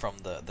away from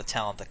the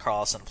talent that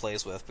Karlsson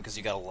plays with, because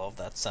you got to love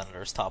that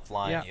Senators top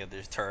line. Yeah. You have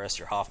your Turris,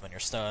 your Hoffman, your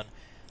Stone.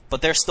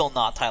 But they're still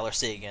not Tyler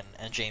Seguin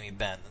and Jamie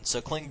Benn. And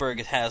so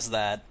Klingberg has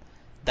that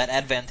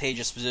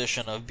advantageous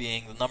position of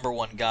being the number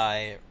one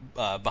guy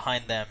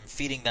behind them,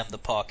 feeding them the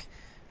puck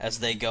as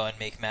they go and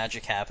make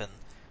magic happen.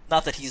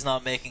 Not that he's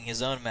not making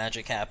his own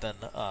magic happen.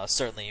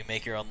 Certainly you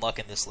make your own luck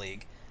in this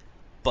league.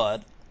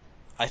 But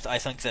I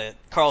think that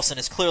Karlsson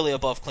is clearly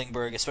above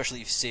Klingberg,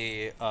 especially if you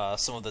see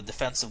some of the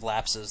defensive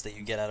lapses that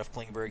you get out of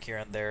Klingberg here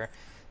and there.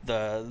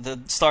 The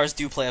Stars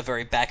do play a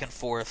very back and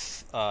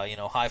forth,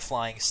 high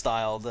flying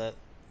style that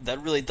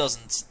really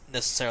doesn't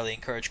necessarily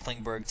encourage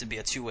Klingberg to be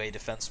a two-way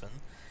defenseman.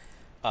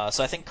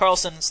 So I think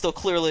Karlsson is still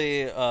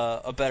clearly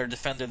a better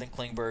defender than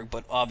Klingberg,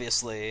 but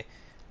obviously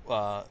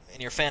in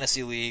your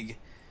fantasy league,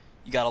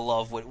 you gotta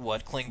love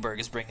what Klingberg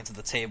is bringing to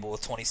the table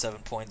with 27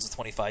 points in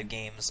 25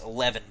 games,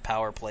 11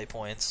 power play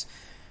points.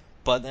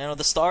 But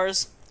the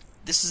Stars,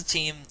 this is a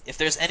team. If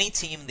there's any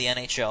team in the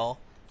NHL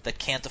that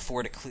can't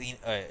afford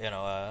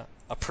a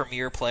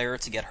premier player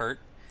to get hurt,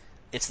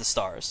 it's the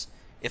Stars.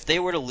 If they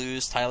were to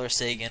lose Tyler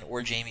Seguin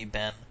or Jamie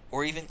Benn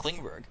or even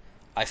Klingberg,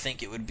 I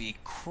think it would be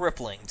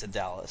crippling to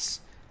Dallas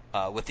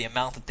with the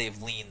amount that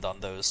they've leaned on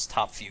those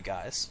top few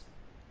guys.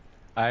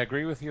 I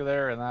agree with you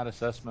there in that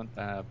assessment.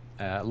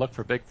 Look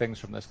for big things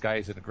from this guy.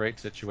 He's in a great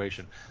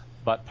situation.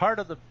 But part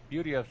of the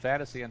beauty of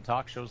fantasy and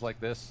talk shows like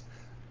this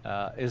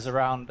is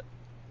around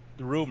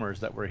the rumors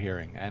that we're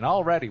hearing. And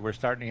already we're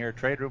starting to hear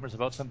trade rumors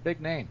about some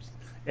big names.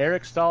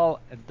 Eric Staal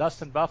and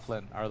Dustin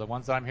Byfuglien are the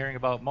ones that I'm hearing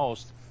about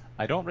most.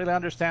 I don't really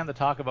understand the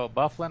talk about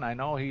Byfuglien. I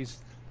know he's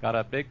got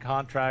a big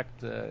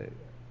contract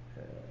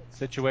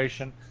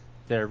situation.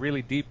 They're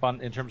really deep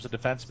in terms of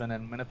defensemen,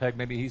 and Winnipeg,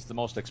 maybe he's the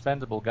most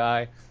expendable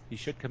guy. He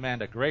should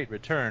command a great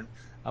return.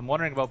 I'm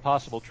wondering about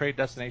possible trade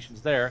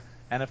destinations there.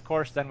 And, of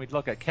course, then we'd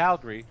look at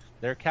Calgary.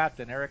 Their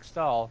captain, Eric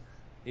Staal,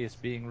 is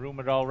being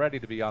rumored already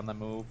to be on the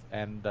move,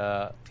 and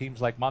teams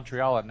like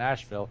Montreal and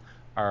Nashville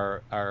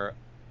are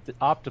the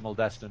optimal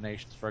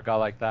destinations for a guy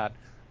like that.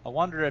 I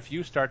wonder if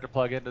you start to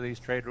plug into these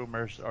trade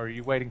rumors, or are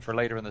you waiting for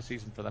later in the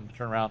season for them to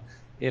turn around?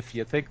 If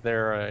you think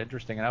they're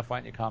interesting enough, why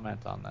don't you comment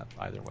on that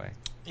either way?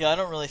 Yeah, I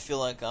don't really feel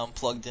like I'm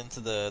plugged into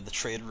the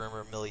trade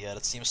rumor mill yet.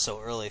 It seems so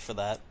early for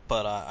that.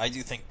 But I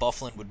do think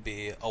Byfuglien would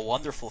be a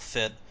wonderful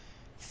fit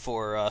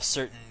for a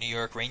certain New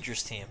York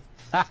Rangers team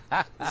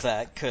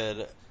that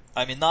could...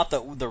 I mean, not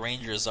that the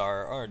Rangers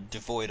are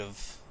devoid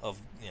of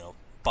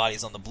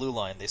bodies on the blue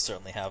line. They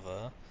certainly have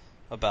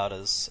about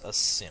as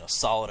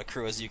solid a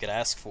crew as you could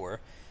ask for.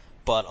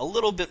 But a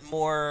little bit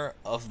more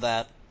of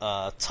that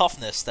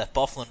toughness that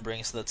Byfuglien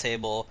brings to the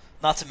table,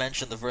 not to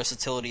mention the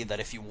versatility that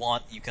if you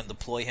want, you can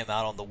deploy him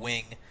out on the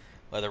wing,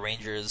 where the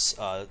Rangers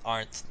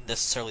aren't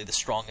necessarily the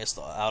strongest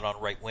out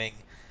on right wing.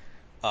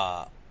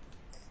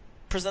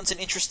 Presents an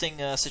interesting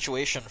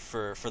situation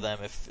for them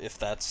if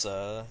that's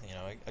a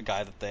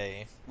guy that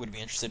they would be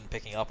interested in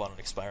picking up on an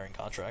expiring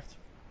contract.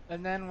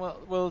 And then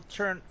we'll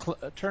turn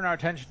our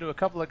attention to a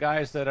couple of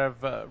guys that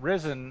have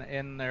risen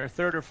in their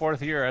third or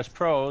fourth year as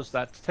pros.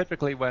 That's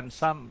typically when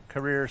some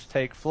careers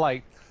take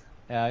flight.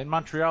 In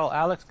Montreal,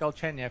 Alex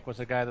Galchenyuk was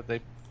a guy that they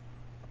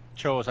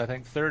chose, I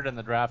think, third in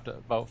the draft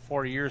about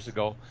 4 years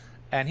ago,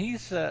 and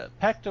he's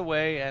pecked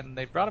away, and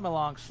they brought him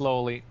along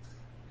slowly.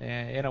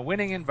 In a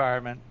winning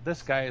environment,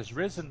 this guy has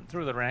risen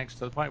through the ranks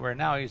to the point where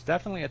now he's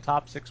definitely a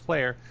top 6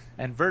 player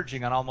and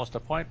verging on almost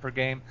a point per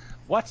game.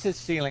 What's his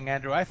ceiling,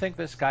 Andrew? I think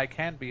this guy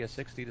can be a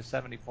 60 to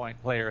 70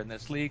 point player in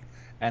this league,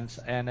 and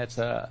it's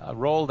a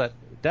role that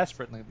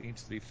desperately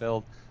needs to be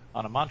filled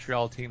on a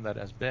Montreal team that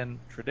has been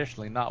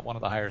traditionally not one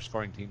of the higher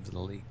scoring teams in the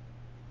league.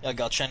 Yeah,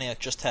 Galchenyuk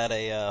just had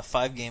a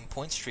 5-game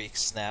point streak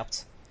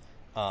snapped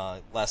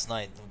last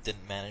night.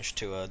 Didn't manage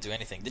to do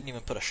anything. Didn't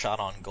even put a shot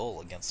on goal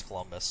against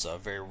Columbus. A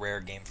very rare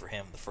game for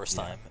him. The first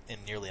time in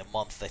nearly a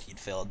month that he'd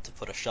failed to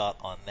put a shot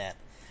on net.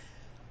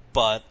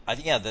 But I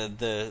think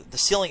the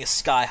ceiling is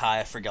sky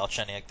high for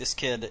Galchenyuk. This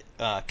kid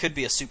could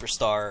be a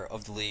superstar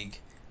of the league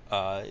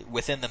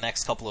within the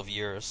next couple of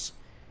years.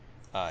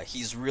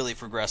 He's really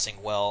progressing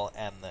well,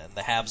 and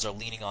the Habs are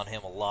leaning on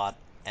him a lot.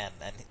 And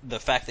the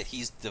fact that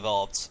he's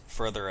developed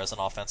further as an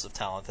offensive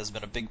talent has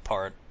been a big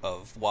part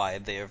of why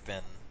they have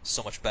been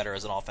so much better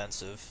as an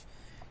offensive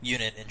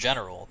unit in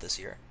general this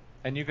year.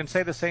 And you can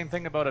say the same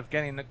thing about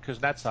Evgeny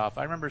Kuznetsov.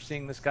 I remember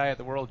seeing this guy at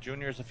the World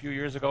Juniors a few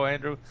years ago,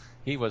 Andrew.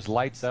 He was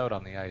lights out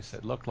on the ice.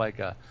 It looked like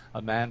a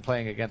man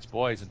playing against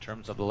boys in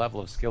terms of the level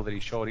of skill that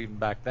he showed even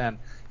back then.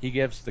 He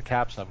gives the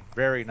Caps a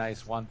very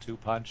nice 1-2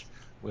 punch,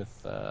 with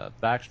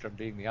Backstrom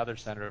being the other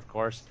center, of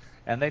course.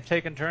 And they've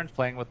taken turns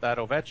playing with that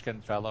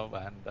Ovechkin fellow,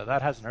 and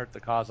that hasn't hurt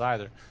the cause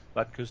either.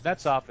 But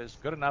Kuznetsov is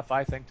good enough,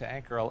 I think, to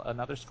anchor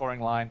another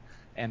scoring line,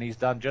 and he's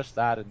done just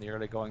that in the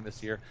early going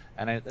this year.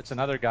 And it's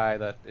another guy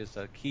that is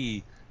a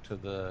key to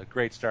the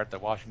great start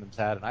that Washington's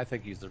had, and I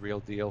think he's the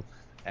real deal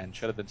and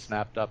should have been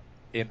snapped up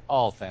in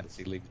all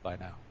fantasy leagues by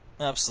now.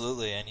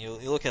 Absolutely, and you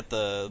look at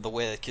the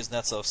way that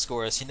Kuznetsov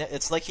scores.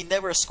 It's like he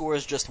never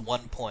scores just 1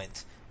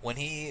 point. When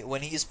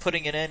he's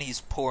putting it in, he's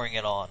pouring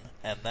it on,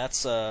 and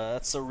that's a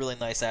really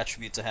nice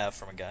attribute to have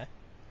from a guy.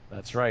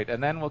 That's right.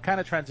 And then we'll kind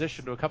of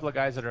transition to a couple of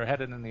guys that are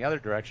headed in the other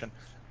direction.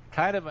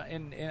 Kind of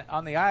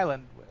on the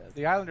island,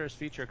 the Islanders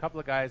feature a couple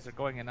of guys that are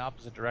going in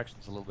opposite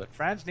directions a little bit.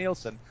 Frans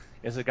Nielsen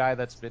is a guy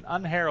that's been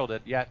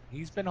unheralded, yet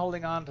he's been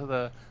holding on to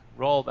the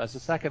role as a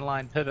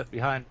second-line pivot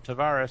behind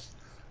Tavares,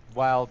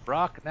 while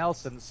Brock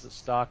Nelson's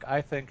stock,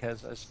 I think,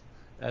 has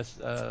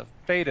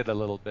faded a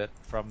little bit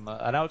from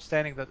an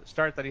outstanding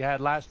start that he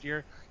had last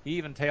year. He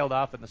even tailed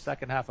off in the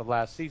second half of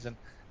last season,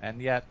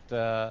 and yet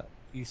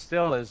he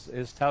still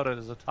is touted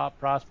as a top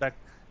prospect,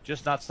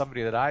 just not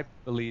somebody that I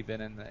believe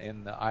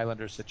in the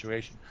Islanders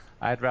situation.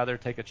 I'd rather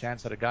take a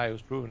chance at a guy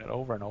who's proven it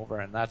over and over,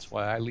 and that's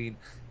why I lean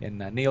in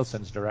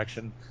Nielsen's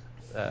direction.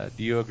 Do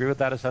you agree with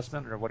that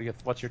assessment, or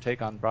what's your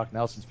take on Brock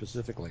Nelson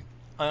specifically?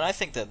 I mean, I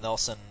think that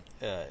Nelson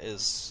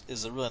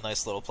is a really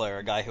nice little player,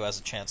 a guy who has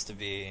a chance to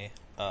be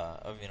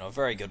a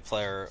very good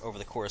player over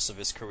the course of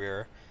his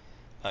career.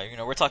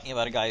 We're talking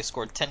about a guy who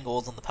scored 10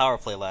 goals on the power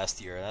play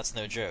last year. That's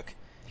no joke.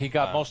 He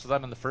got most of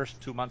them in the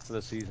first 2 months of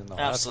the season, though.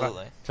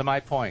 Absolutely. To my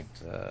point.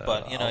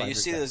 But you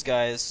see those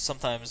guys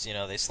sometimes.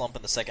 They slump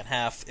in the second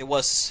half. It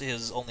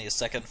was only his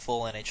second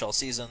full NHL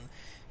season,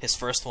 his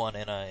first one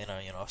in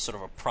a sort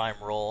of a prime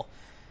role.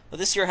 But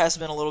this year has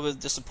been a little bit of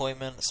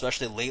disappointment,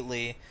 especially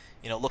lately.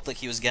 It looked like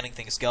he was getting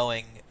things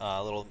going.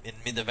 A little in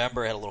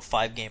mid-November, had a little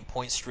 5-game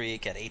point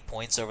streak, had 8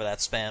 points over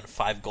that span,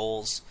 5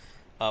 goals.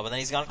 But then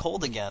he's gone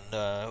cold again.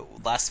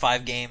 Last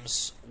 5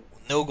 games,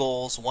 no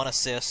goals, 1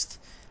 assist,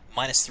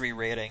 -3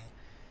 rating.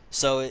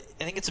 So I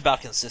think it's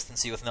about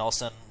consistency with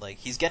Nelson. Like,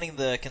 he's getting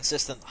the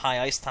consistent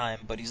high ice time,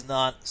 but he's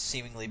not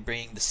seemingly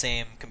bringing the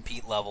same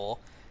compete level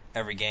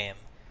every game.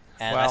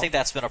 And I think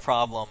that's been a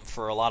problem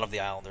for a lot of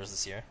the Islanders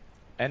this year.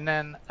 And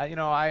then,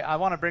 I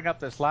want to bring up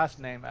this last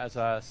name as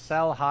a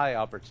sell high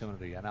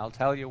opportunity, and I'll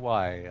tell you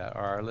why,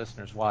 or our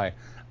listeners why.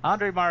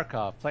 Andrei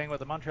Markov, playing with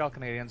the Montreal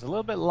Canadiens, a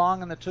little bit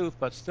long in the tooth,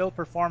 but still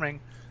performing,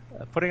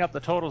 putting up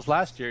the totals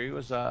last year. He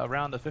was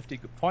around the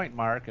 50-point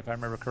mark, if I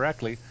remember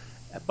correctly.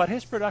 But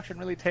his production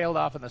really tailed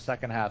off in the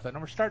second half,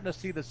 and we're starting to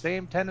see the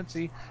same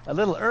tendency a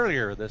little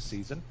earlier this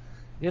season.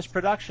 His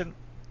production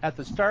at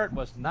the start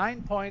was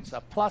 9 points, a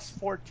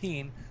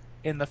 +14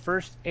 in the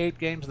first 8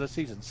 games of the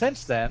season.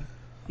 Since then,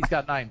 he's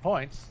got 9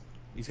 points.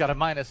 He's got a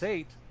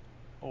 -8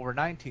 over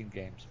 19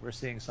 games. We're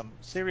seeing some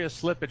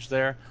serious slippage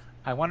there.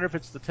 I wonder if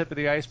it's the tip of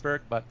the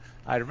iceberg, but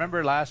I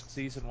remember last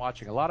season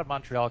watching a lot of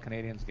Montreal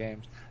Canadiens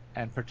games,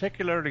 and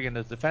particularly in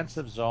the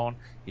defensive zone,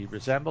 he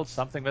resembled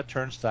something of a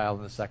turnstile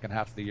in the second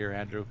half of the year,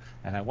 Andrew.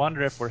 And I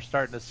wonder if we're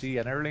starting to see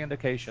an early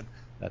indication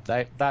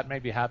that may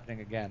be happening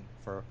again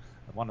for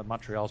one of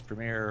Montreal's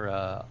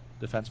premier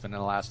defensemen in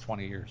the last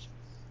 20 years.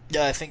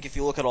 Yeah, I think if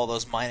you look at all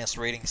those minus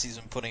ratings he's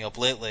been putting up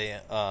lately,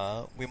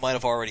 we might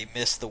have already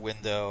missed the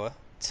window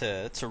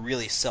to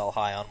really sell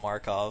high on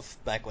Markov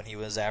back when he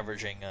was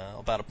averaging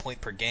about a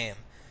point per game.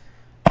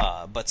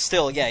 But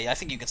still, yeah, I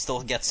think you can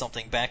still get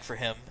something back for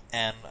him,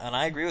 and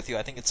I agree with you.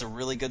 I think it's a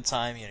really good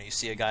time. You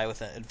see a guy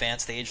with an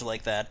advanced age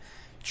like that,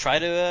 try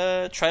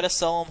to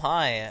sell him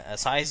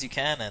as high as you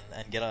can,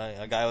 and get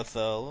a guy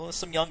with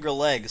some younger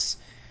legs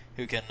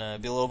who can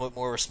be a little bit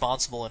more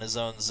responsible in his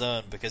own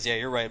zone. Because yeah,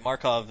 you're right.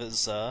 Markov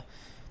is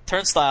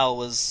turnstile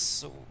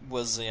was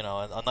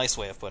a nice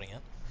way of putting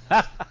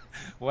it.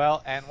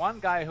 Well, and one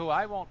guy who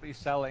I won't be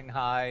selling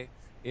high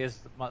is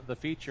the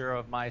feature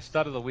of my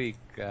stud of the week.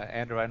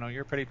 Andrew, I know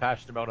you're pretty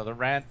passionate about the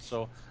rant,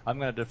 so I'm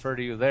going to defer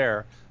to you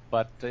there.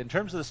 But in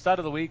terms of the stud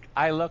of the week,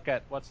 I look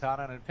at what's going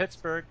on in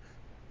Pittsburgh.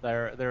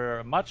 They're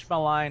a much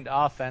maligned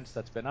offense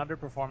that's been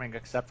underperforming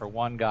except for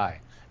one guy,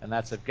 and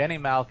that's Evgeny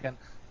Malkin,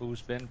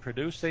 who's been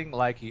producing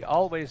like he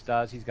always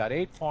does. He's got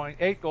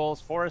 8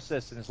 goals, 4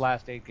 assists in his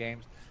last 8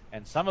 games,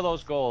 and some of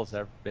those goals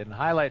have been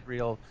highlight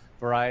reel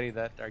variety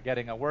that are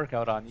getting a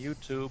workout on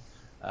YouTube.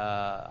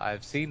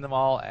 I've seen them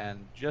all,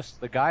 and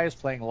just the guy is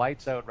playing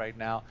lights out right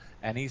now,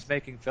 and he's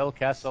making Phil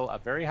Kessel a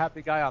very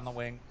happy guy on the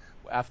wing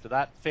after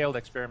that failed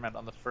experiment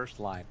on the first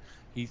line.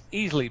 He's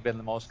easily been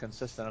the most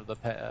consistent of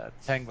the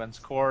Penguins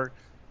core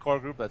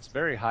group that's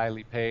very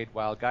highly paid,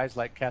 while guys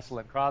like Kessel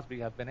and Crosby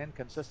have been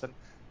inconsistent,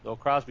 though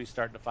Crosby's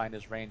starting to find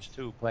his range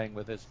too, playing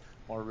with his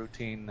more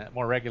routine,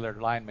 more regular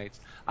line mates.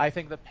 I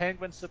think the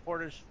Penguins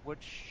supporters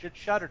should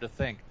shudder to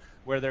think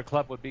where their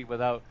club would be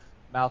without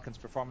Malkin's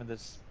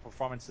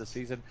performance this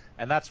season,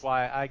 and that's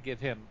why I give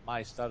him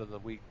my stud of the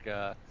week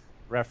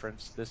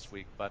reference this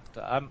week. But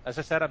as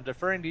I said, I'm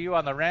deferring to you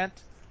on the rant.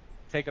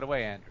 Take it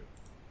away, Andrew.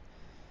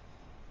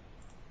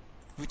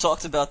 We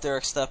talked about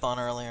Derek Stepan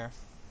earlier.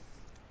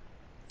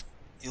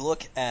 You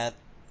look at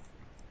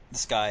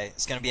this guy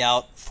is going to be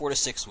out 4 to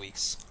 6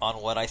 weeks on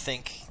what I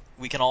think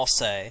we can all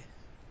say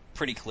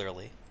pretty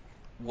clearly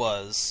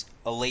was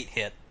a late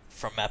hit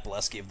from Matt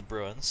Bolesky of the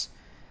Bruins.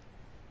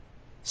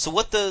 So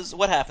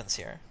what happens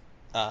here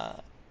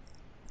to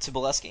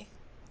Bolesky?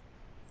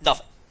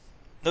 Nothing.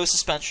 No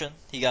suspension.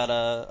 He got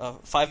a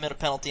 5-minute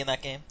penalty in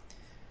that game.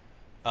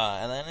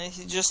 And then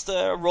he just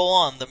roll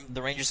on.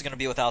 The Rangers are going to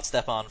be without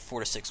Stepan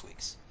 4 to 6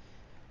 weeks.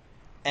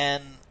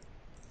 And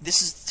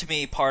this is, to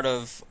me, part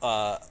of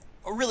a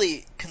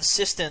really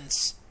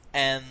consistent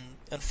and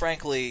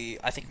frankly,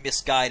 I think,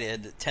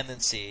 misguided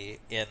tendency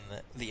in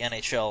the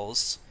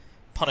NHL's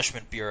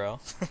punishment bureau.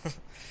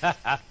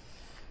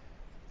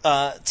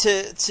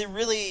 To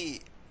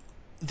really,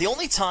 the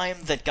only time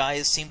that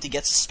guys seem to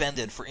get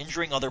suspended for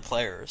injuring other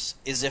players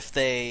is if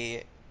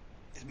they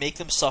make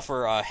them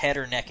suffer a head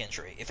or neck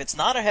injury. If it's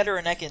not a head or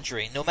a neck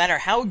injury, no matter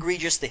how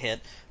egregious the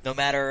hit, no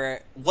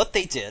matter what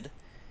they did,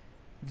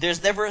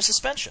 there's never a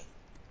suspension.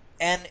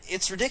 And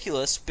it's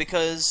ridiculous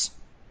because,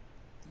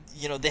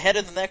 the head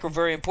and the neck are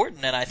very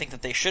important, and I think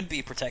that they should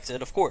be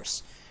protected, of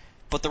course.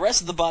 But the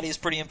rest of the body is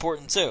pretty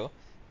important too.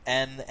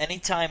 And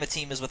anytime a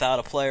team is without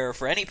a player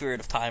for any period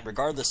of time,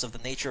 regardless of the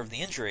nature of the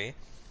injury,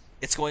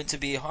 it's going to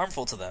be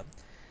harmful to them.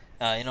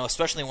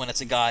 Especially when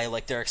it's a guy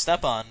like Derek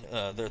Stepan,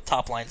 the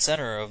top-line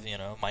center of,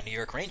 my New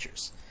York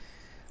Rangers.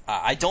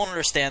 I don't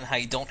understand how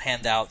you don't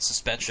hand out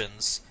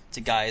suspensions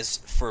to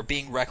guys for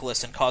being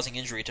reckless and causing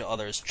injury to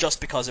others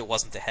just because it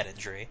wasn't a head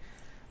injury.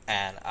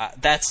 And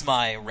that's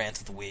my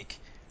rant of the week.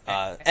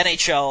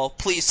 NHL,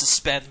 please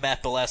suspend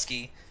Matt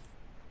Bolesky.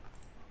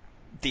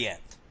 The end.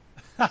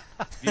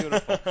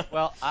 Beautiful.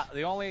 Well,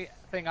 the only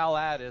thing I'll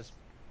add is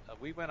I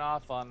went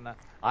off on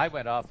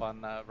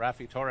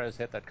Raffi Torres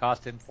hit that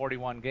cost him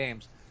 41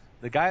 games.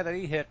 The guy that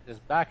he hit is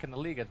back in the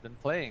league, has been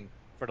playing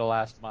for the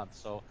last month.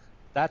 So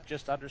that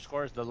just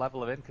underscores the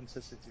level of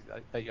inconsistency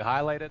that you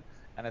highlighted,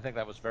 and I think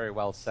that was very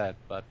well said.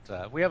 But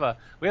we have a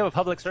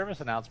public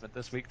service announcement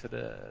this week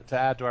to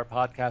add to our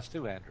podcast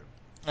too, Andrew.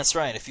 That's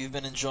right. If you've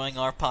been enjoying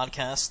our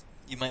podcast,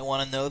 you might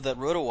want to know that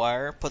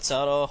RotoWire puts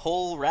out a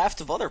whole raft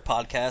of other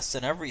podcasts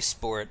in every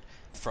sport,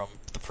 from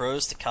the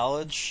pros to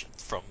college,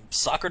 from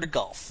soccer to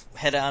golf.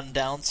 Head on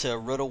down to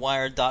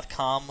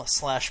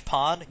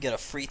rotowire.com/pod, get a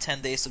free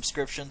 10-day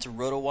subscription to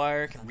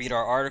RotoWire, can read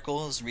our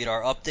articles, read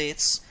our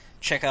updates,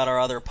 check out our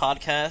other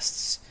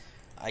podcasts.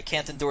 I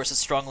can't endorse it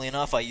strongly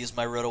enough. I use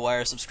my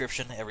RotoWire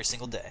subscription every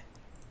single day.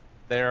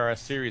 There are a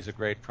series of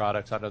great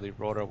products under the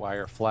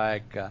RotoWire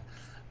flag,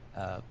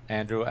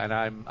 Andrew, and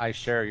I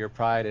share your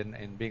pride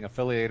in being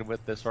affiliated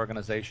with this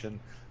organization,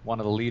 one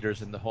of the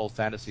leaders in the whole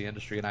fantasy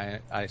industry,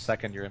 and I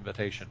second your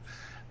invitation.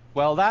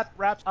 Well, that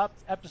wraps up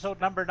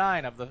episode number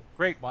 9 of the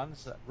great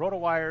ones,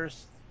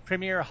 RotoWire's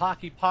premier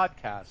hockey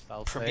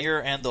podcast,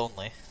 Premier and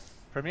only.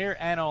 Premier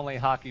and only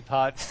hockey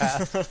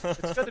podcast.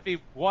 It's going to be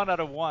 1 out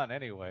of 1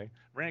 anyway,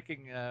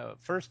 ranking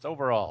first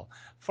overall.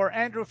 For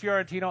Andrew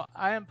Fiorentino,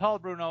 I am Paul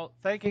Bruno,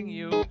 thanking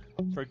you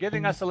for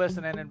giving us a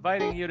listen and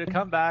inviting you to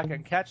come back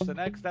and catch the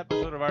next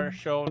episode of our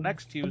show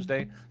next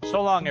Tuesday.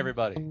 So long,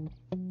 everybody.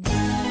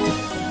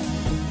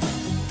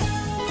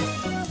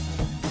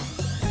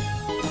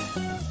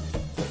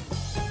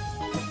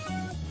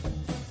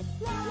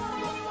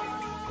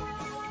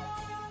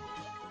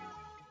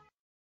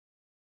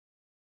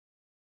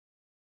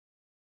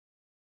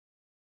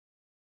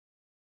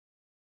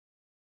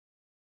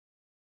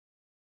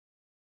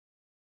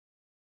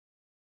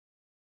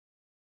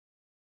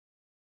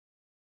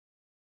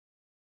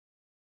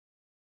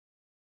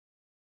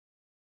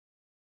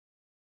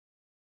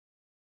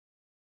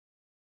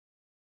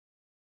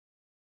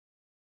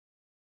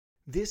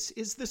 This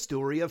is the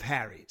story of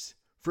Harry's.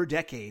 For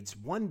decades,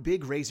 one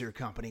big razor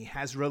company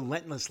has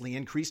relentlessly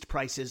increased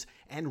prices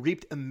and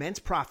reaped immense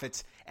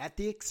profits at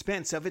the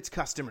expense of its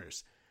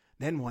customers.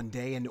 Then one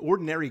day, an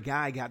ordinary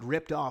guy got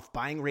ripped off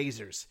buying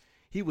razors.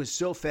 He was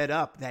so fed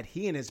up that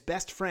he and his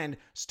best friend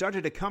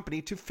started a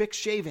company to fix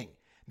shaving.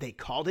 They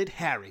called it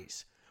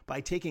Harry's. By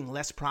taking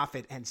less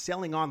profit and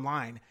selling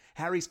online,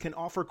 Harry's can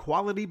offer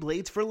quality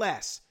blades for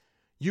less.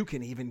 You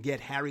can even get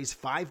Harry's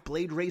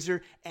 5-blade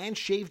razor and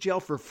shave gel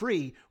for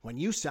free when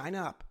you sign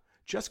up.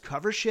 Just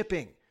cover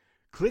shipping.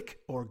 Click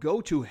or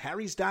go to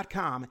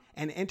harrys.com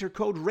and enter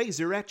code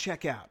RAZOR at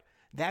checkout.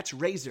 That's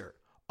RAZOR,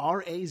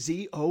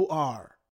 R-A-Z-O-R.